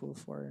thankful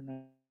for,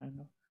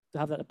 to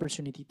have that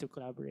opportunity to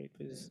collaborate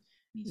with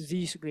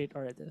these great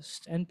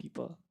artists and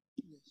people.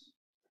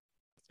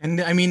 And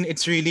I mean,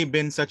 it's really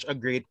been such a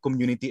great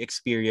community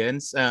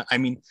experience.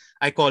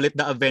 I call it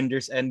the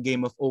Avengers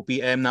Endgame of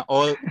OPM. Na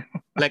all,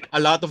 like a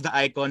lot of the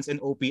icons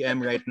in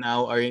OPM right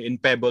now are in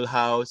Pebble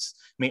House.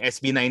 May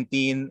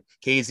SB19,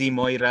 KZ,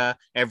 Moira,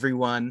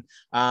 everyone.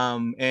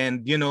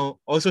 And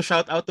also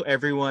shout out to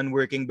everyone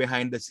working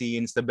behind the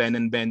scenes, the Ben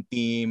and Ben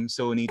team,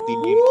 Sony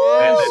team.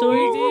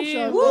 Sony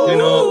team!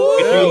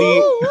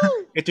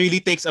 It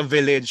really takes a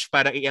village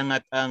para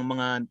iangat ang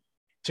mga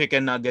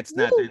chicken nuggets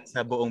natin sa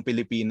buong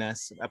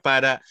Pilipinas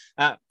para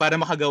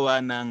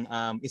makagawa ng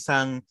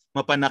isang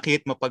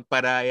mapanakit,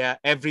 mapagparaya,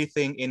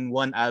 everything in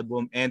one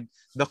album and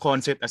the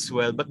concert as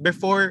well. But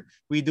before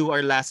we do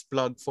our last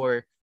plug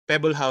for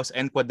Pebble House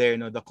and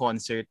Quaderno, the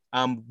concert,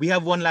 we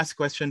have one last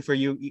question for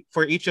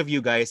each of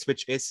you guys,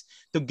 which is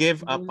to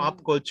give a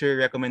pop culture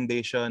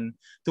recommendation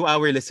to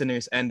our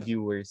listeners and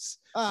viewers.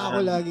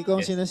 Ako lagi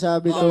kong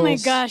sinasabi to. Oh my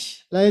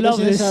gosh. Lagi Love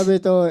kong this.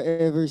 sinasabi to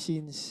ever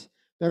since.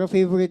 Pero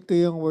favorite ko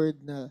yung word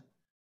na,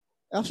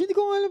 actually, hindi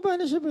ko nga alam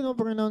paano siya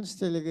pinopronounce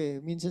talaga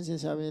eh. Minsan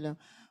sinasabi nila,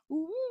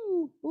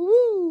 uwu,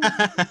 uwu,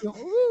 yung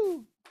uwu,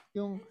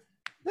 yung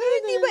Pero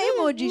hindi ba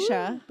emoji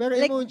siya? Pero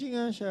Like, emoji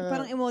nga siya.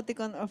 Parang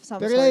emoticon of some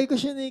Pero lagi sort. ko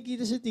siya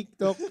nakikita sa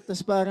TikTok,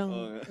 tapos parang,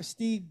 Oo nga.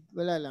 Stig,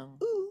 wala lang.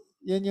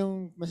 Yan yung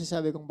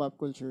masasabi kong pop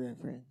culture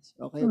reference.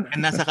 Okay ba?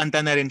 And nasa kanta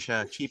na rin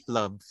siya, Cheap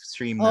Love,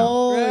 stream now.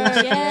 Oh,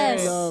 Right.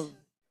 Yes. love.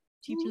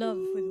 Cheap love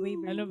with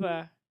Weber. Ano ba?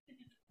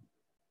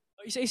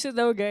 Isa-isa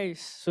daw, guys.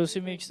 So, si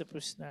Mix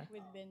tapos na.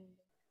 With Ben.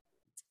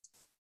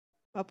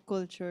 Pop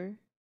culture.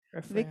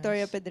 Reference.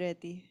 Victoria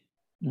Pedretti.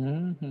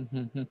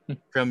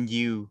 From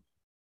you.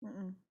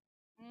 Mm-mm.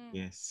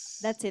 Yes.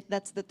 That's it.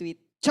 That's the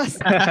tweet. Just.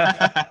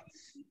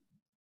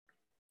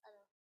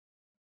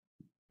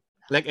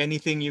 Like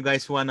anything you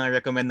guys wanna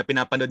recommend na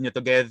pinapanood nyo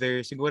together,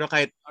 siguro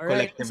kahit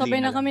Alright. collectively Sabay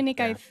na lang. kami ni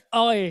Yeah. Kaif.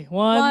 Okay.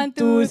 1, One, 2,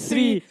 two, 3.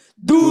 three.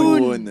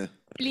 Dune!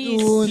 Please.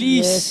 Dune,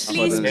 Please. yes. Please, Ako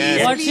please,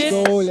 din. Watch please. it.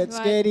 Go, let's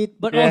get it.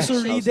 But Yes. also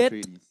read it.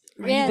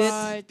 Read Yes.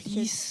 it,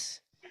 please.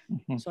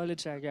 Solid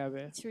siya,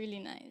 grabe. It's really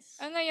nice.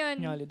 Ngayon,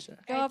 Knowledge siya.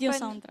 Kahit kapan- yung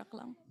soundtrack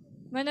lang.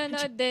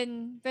 manonood din.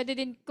 Pwede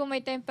din, kung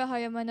may time pa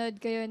kayo, manood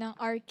kayo ng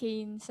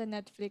Arcane sa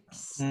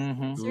Netflix.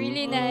 It's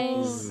really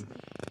nice.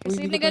 Uy, Kasi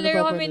hindi ko pa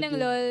naglalaro kami napapanood ng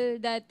yun. LOL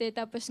dati,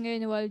 tapos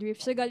ngayon Wild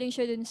Rift. So galing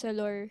siya dun sa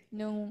lore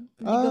nung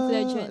League of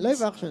Legends.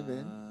 Live action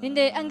din.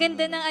 Hindi, ang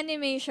ganda ng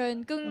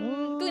animation. Kung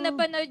Oh.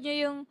 napanood nyo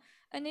yung,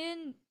 ano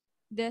yun,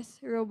 Death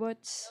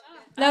Robots.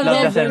 Love,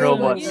 Death, and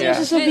Robots. Yun Yeah.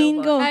 yung sasabihin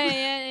ko. Ay,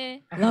 yan eh.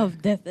 Love,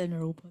 Death, and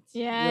Robots.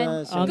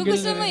 Yan. Yes, Ang Kung galing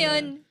gusto mo na-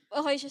 yun,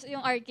 okay siya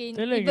yung Arcane.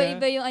 Talaga?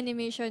 Iba-iba yung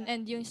animation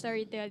and yung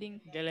storytelling.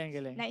 Galing,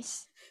 galing.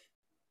 Nice.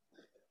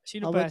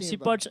 Sino How pa? about you, Si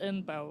Pao? Poch and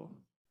Pao.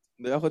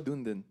 Hindi, ako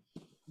dun din.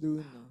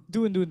 Dune. No?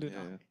 Dun.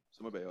 Yeah.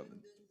 Sumabay ako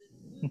dun.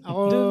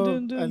 Ako,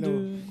 Dun. ano,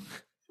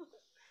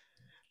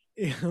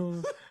 yung,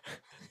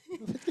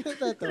 Ba't ka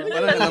natatawa?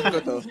 Parang alam ko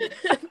to.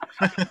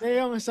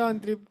 yung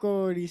sound trip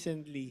ko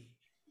recently.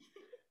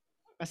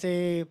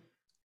 Kasi,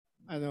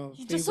 ano,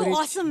 He's just so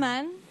awesome,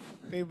 man.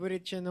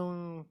 favorite siya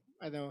nung,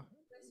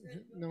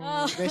 nung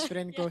Oh, best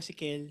friend ko, si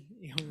Kel,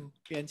 yung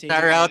fiancé.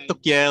 Shout niya. out to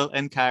Kiel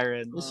and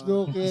Karen. Let's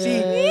go, Kel. Si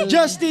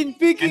Justin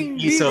Picking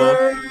And Iso.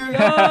 Bieber!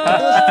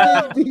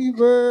 Justin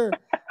Bieber.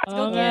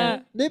 Oo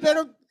nga. Hindi, pero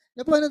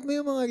napanood mo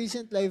yung mga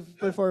recent live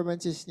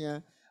performances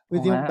niya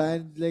with Oo yung nga.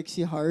 band like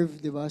si Harv,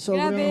 di ba?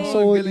 Sobrang Grabe.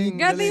 solid. Galing.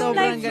 Grabe yung Sobrang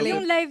live, galing.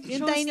 yung live Yung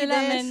shows Tiny nila,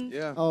 Desk. man.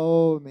 Yeah.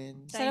 Oh, man.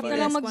 Sarap Tiny na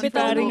lang Desk,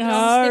 magbitaw ng Paring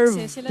drumsticks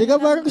eh. Harv. Sila Teka, na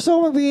parang lang. gusto ko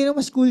magbigay ng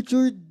mas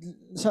cultured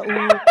sa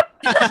ulo.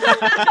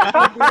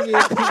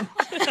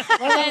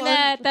 Wala na,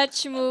 touch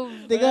move.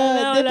 Teka,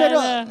 Wala di, na, pero,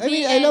 wala I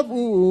mean, I love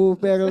UU,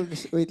 pero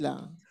wait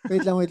lang.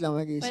 Wait lang,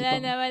 mag-iisip Wala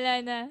ako. na, wala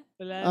na.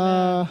 Wala na.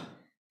 Ah,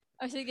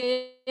 O sige,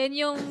 yan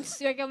yung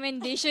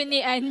recommendation ni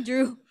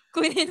Andrew.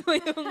 Kunin mo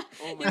yung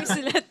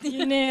slot niya.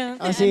 Yun na yun.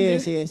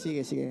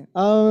 sige.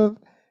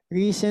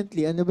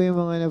 Recently, ano ba yung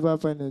mga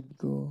napapanood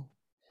ko?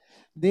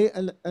 Di,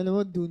 alam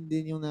mo, dun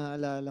din yung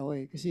naaalala ko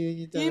eh. Kasi yun yung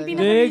Yun talaga. yung Hindi,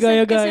 pinaka-recent kasi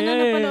gaya-gaya na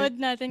eh. napanood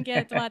natin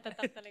kaya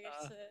tumatatak talaga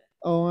siya sa...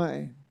 Oo nga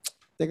eh.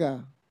 Teka.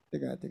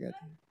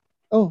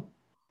 Oh,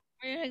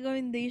 May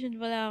recommendation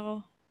pala ako.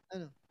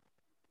 Ano?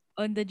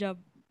 On the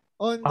Job.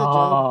 On the Job.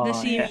 Oh, The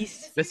yeah. series.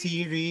 The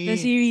series. The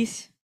series.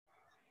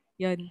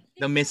 Yun.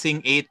 The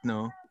Missing 8,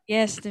 no?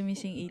 Yes, The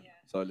Missing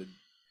 8. Solid.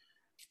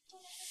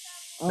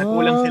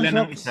 Nagkulang Ah, sila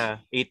ng shucks. isa.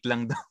 8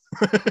 lang daw.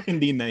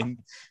 Hindi 9.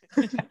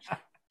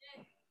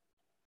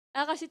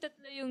 Kasi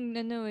tatlo yung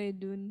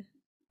dun.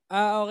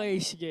 Okay,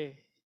 sige.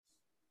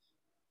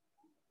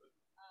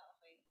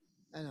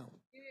 Ano?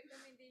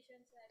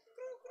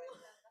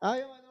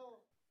 Yung ano.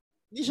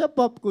 Hindi siya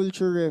pop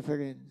culture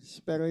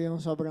reference, pero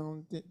yung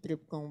sobrang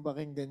trip kong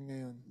pakinggan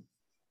ngayon.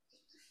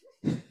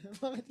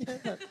 Bakit yan?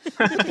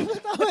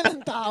 Tawa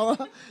ng tawa.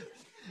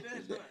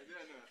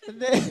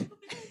 Hindi.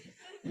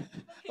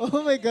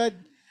 Oh my God.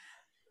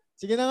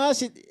 Sige na nga,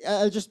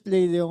 I'll just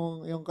play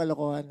yung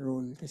kalokohan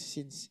role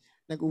kasi since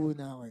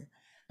nag-uuna ako eh.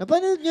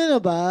 Napanood nyo na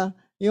ba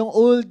yung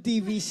old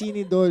TVC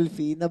ni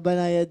Dolphy na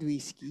Banayad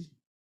Whiskey?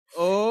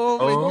 Oh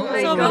my Oh God.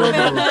 my Sobrang God.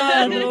 ganda.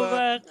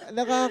 Throwback.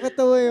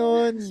 Nakakatawa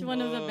yun. It's one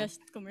of the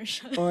best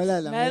commercials. Oh, wala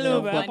lang. Lalo Yun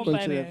yung ba? pop Kung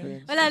culture paano yan?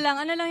 reference. Wala lang,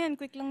 ano lang yan,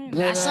 quick lang yun.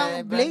 Lasang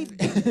blade.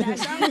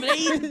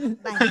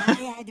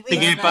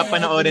 Sige,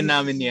 papanoorin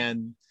namin yan.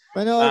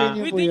 Panoorin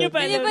niyo po Hindi yun. niyo pa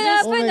Hindi pa Oh my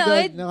God,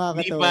 napanood.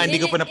 nakakatawa. Hindi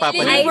ko pa napapanood.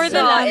 Ililink I for the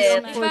saw last it.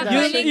 na. For the-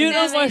 Paparinig Yun ang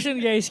namin. question,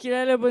 guys.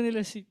 Kilala ba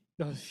nila si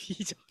Dolphy?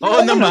 Oo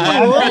naman.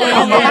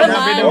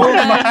 Grabe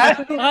naman.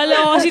 Akala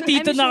ko kasi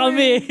tito na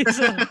kami.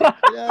 So,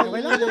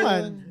 Okay lang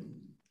naman.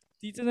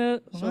 tito na.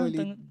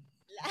 Solid.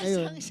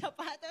 Ayun.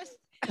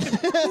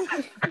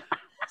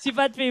 Si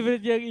Pat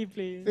favorite niyang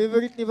i-play.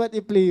 Favorite ni Pat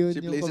i-play yun.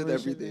 She yung plays it commercial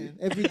every na day. yun.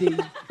 Every day.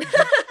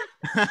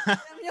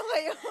 Alam nyo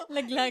kayo.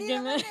 Laglagan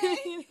na.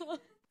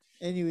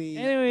 Anyway,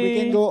 Anyway, we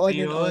can go on and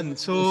ayun. on.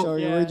 So,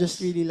 sorry, we're yes. just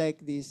really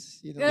like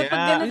this. You know? Kaya pag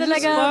Yeah. gano'n This is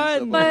talaga,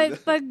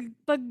 fun.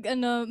 pag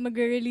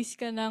mag-release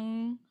ka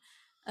ng,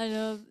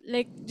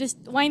 like, just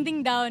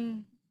winding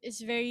down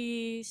is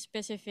very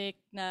specific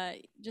na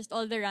just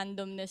all the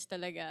randomness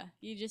talaga.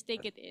 You just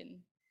take it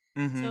in.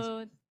 Mhm.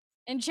 So,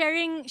 and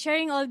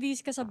sharing all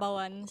these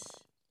kasabawans,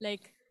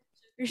 like,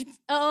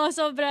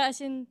 sobra,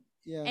 as in,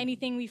 Yeah.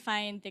 anything we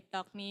find,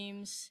 TikTok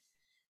memes,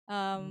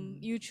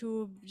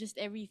 YouTube,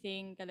 just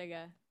everything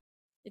talaga.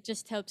 It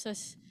just helps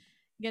us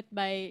get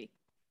by.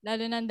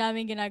 Lalo na ang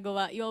daming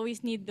ginagawa. You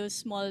always need those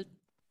small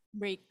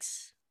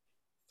breaks.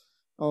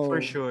 For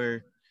Oh,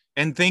 sure.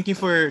 And thank you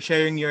for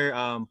sharing your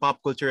pop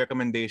culture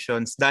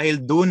recommendations.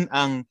 Dahil dun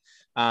ang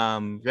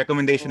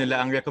recommendation nila,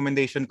 ang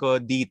recommendation ko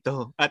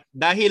dito. At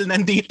dahil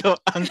nandito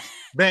ang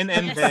Ben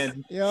and Ben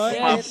yun.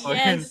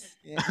 popcorn.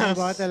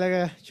 Baka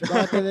talaga.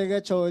 Baka talaga,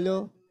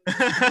 cholo.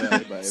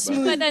 Iba.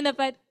 Sukat na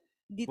pat.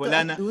 Dito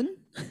Wala at na. dun?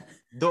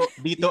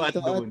 Dito at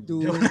dun.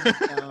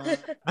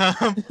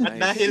 At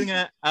dahil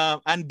nga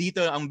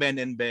andito ang Ben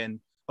and Ben,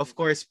 of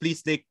course,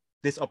 please take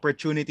this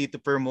opportunity to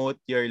promote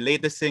your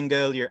latest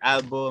single, your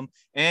album,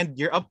 and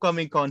your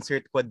upcoming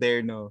concert,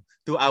 Quaderno,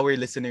 to our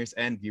listeners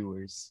and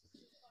viewers.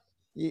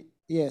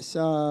 Yes.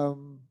 So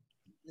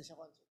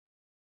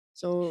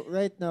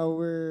right now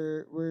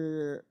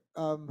we're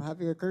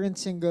having a current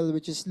single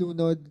which is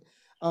Lunod,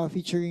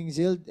 featuring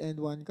Zild and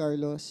Juan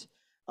Carlos.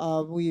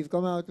 We've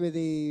come out with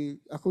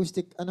an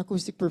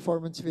acoustic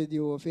performance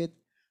video of it.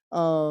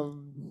 Sa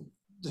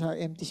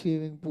empty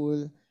swimming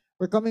pool.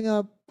 We're coming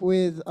up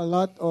with a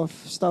lot of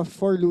stuff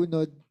for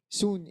Lunod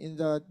soon in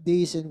the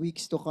days and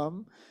weeks to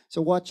come.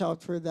 So watch out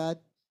for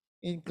that,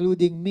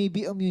 including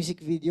maybe a music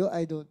video.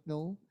 I don't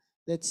know.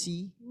 Let's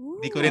see.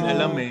 Di ko rin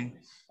alam eh.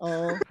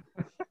 Oo.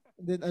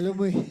 Then alam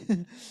mo eh.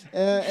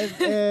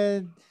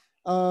 And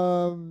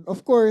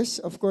of course,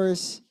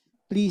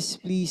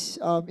 please,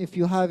 if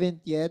you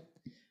haven't yet,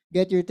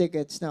 get your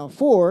tickets now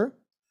for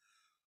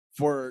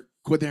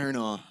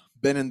Quaderno,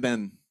 Ben and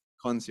Ben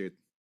concert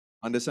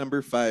on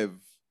December 5.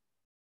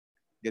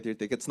 Get your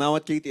tickets now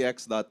at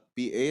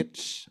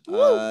ktx.ph.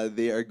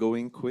 They are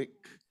going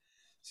quick.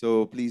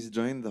 So please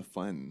join the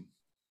fun.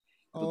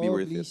 It'll be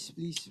worth it.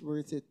 Please,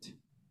 worth it.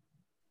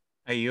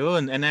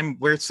 Ayun. And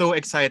we're so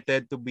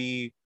excited to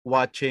be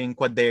watching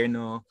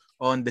Quaderno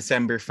on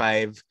December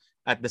 5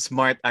 at the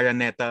Smart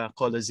Araneta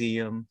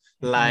Coliseum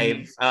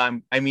live.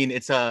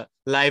 It's a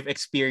live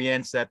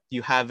experience that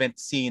you haven't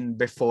seen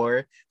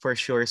before for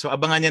sure. So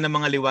abangan niya ng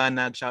mga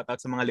liwanag. Shout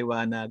out sa mga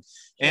liwanag.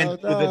 And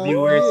to the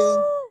viewers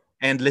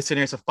and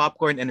listeners of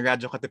Popcorn and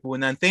Radyo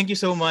Katipunan. Thank you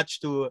so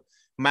much to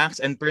Max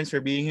and Prince for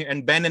being here,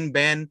 and Ben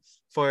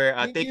for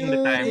taking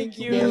the time. Thank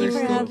you. Thank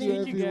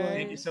you, everyone.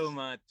 Thank you so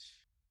much.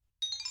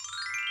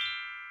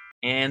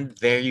 And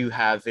there you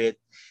have it.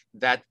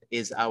 That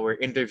is our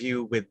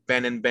interview with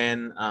Ben and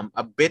Ben.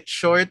 A bit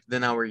short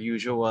than our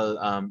usual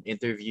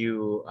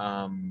interview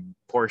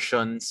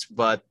portions,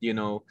 but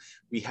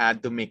we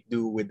had to make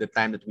do with the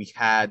time that we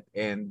had,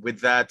 and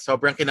with that,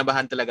 sobrang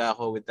kinabahan talaga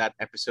ako with that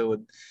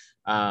episode,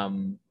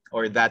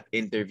 or that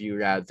interview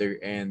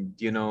rather. And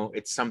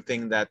it's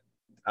something that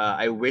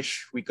I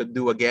wish we could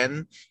do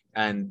again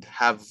and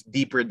have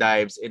deeper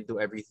dives into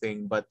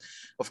everything. But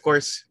of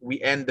course, we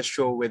end the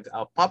show with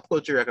a pop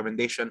culture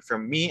recommendation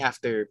from me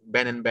after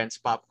Ben and Ben's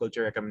pop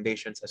culture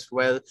recommendations as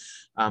well.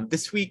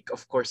 This week,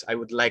 of course, I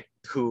would like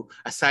to,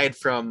 aside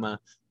from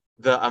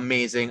the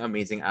amazing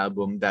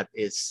album that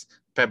is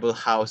Pebble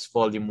House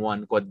Volume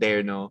 1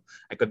 Quaderno,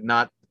 I could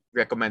not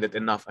recommend it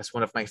enough as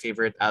one of my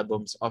favorite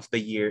albums of the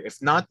year,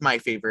 if not my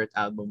favorite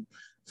album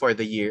for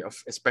the year,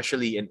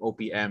 especially in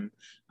OPM.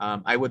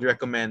 I would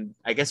recommend,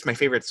 I guess, my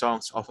favorite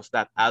songs off of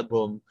that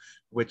album,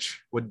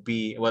 which would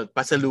be,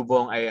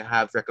 Pasalubong I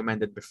have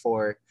recommended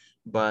before,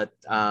 but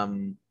I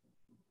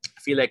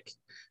feel like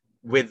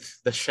with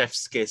the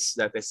Chef's Kiss,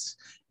 that is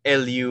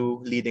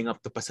LU leading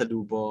up to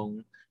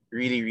Pasalubong,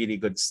 really, really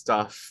good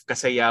stuff.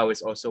 Kasayaw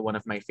is also one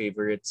of my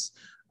favorites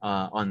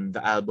on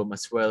the album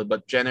as well.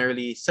 But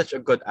generally, such a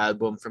good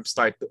album from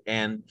start to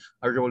end,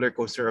 a roller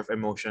coaster of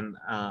emotion,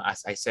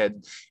 as I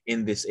said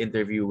in this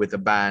interview with the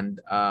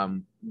band.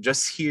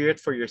 Just hear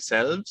it for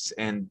yourselves,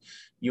 and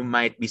you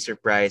might be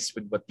surprised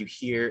with what you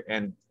hear.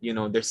 And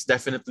there's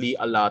definitely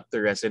a lot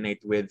to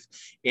resonate with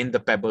in the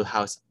Pebble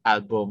House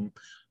album.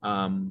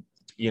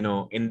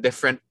 In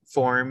different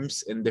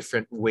forms, in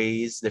different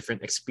ways,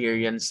 different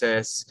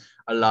experiences,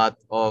 a lot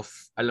of,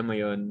 alam mo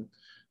yun,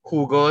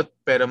 hugot,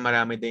 pero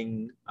marami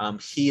ding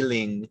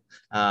healing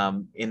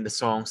in the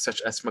songs,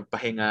 such as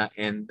Magpahinga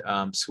and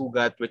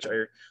Sugat, which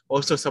are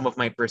also some of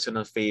my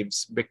personal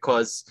faves,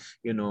 because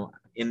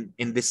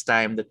in this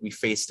time that we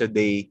face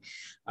today,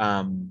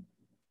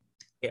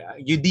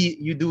 you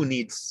do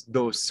need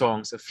those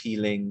songs of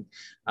healing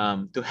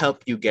to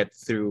help you get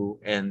through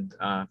and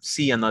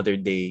see another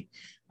day.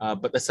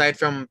 But aside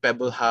from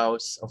Pebble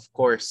House, of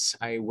course,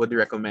 I would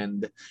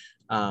recommend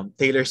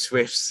Taylor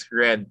Swift's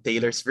Red,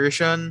 Taylor's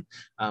version.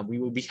 We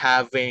will be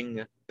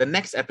having the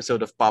next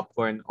episode of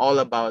Popcorn all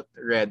about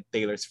Red,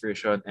 Taylor's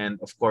version, and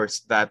of course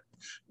that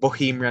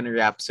Bohemian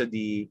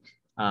Rhapsody,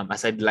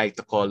 as I'd like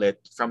to call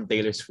it, from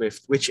Taylor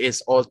Swift, which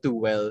is all too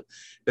well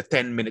the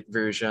 10-minute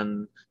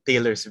version,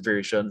 Taylor's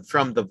version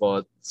from the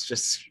vault. It's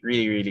just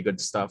really, really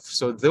good stuff.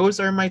 So those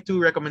are my two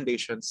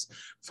recommendations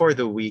for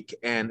the week,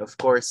 and of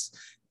course,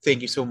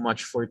 thank you so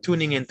much for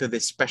tuning into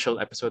this special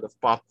episode of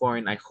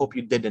Popcorn. I hope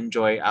you did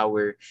enjoy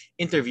our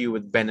interview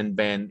with Ben and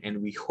Ben,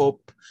 and we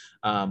hope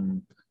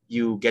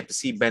you get to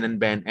see Ben and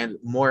Ben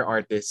and more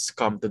artists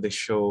come to the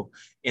show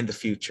in the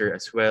future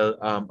as well.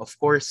 Of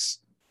course,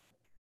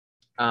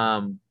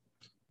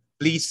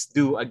 please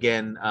do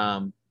again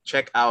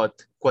check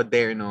out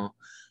Quaderno,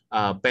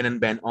 Ben and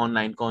Ben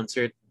online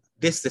concert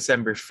this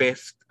December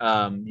 5th.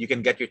 You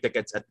can get your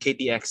tickets at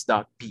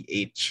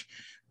ktx.ph.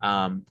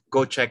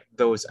 Go check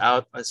those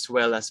out as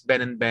well as Ben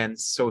and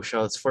Ben's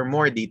socials for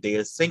more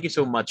details. Thank you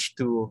so much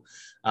to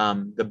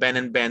the Ben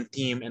and Ben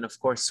team and of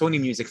course Sony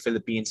Music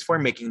Philippines for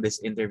making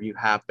this interview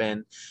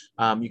happen.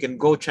 You can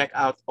go check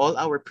out all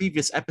our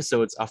previous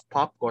episodes of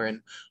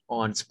Popcorn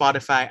on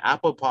Spotify,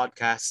 Apple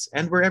Podcasts,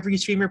 and wherever you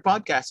stream your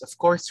podcasts. Of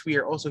course, we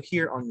are also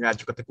here on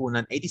Radyo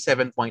Katipunan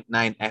 87.9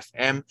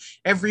 FM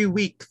every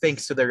week.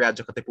 Thanks to the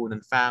Radyo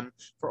Katipunan fam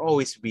for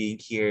always being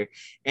here.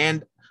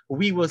 And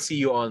we will see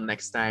you all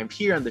next time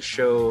here on the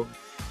show.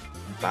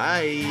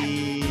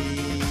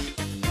 Bye.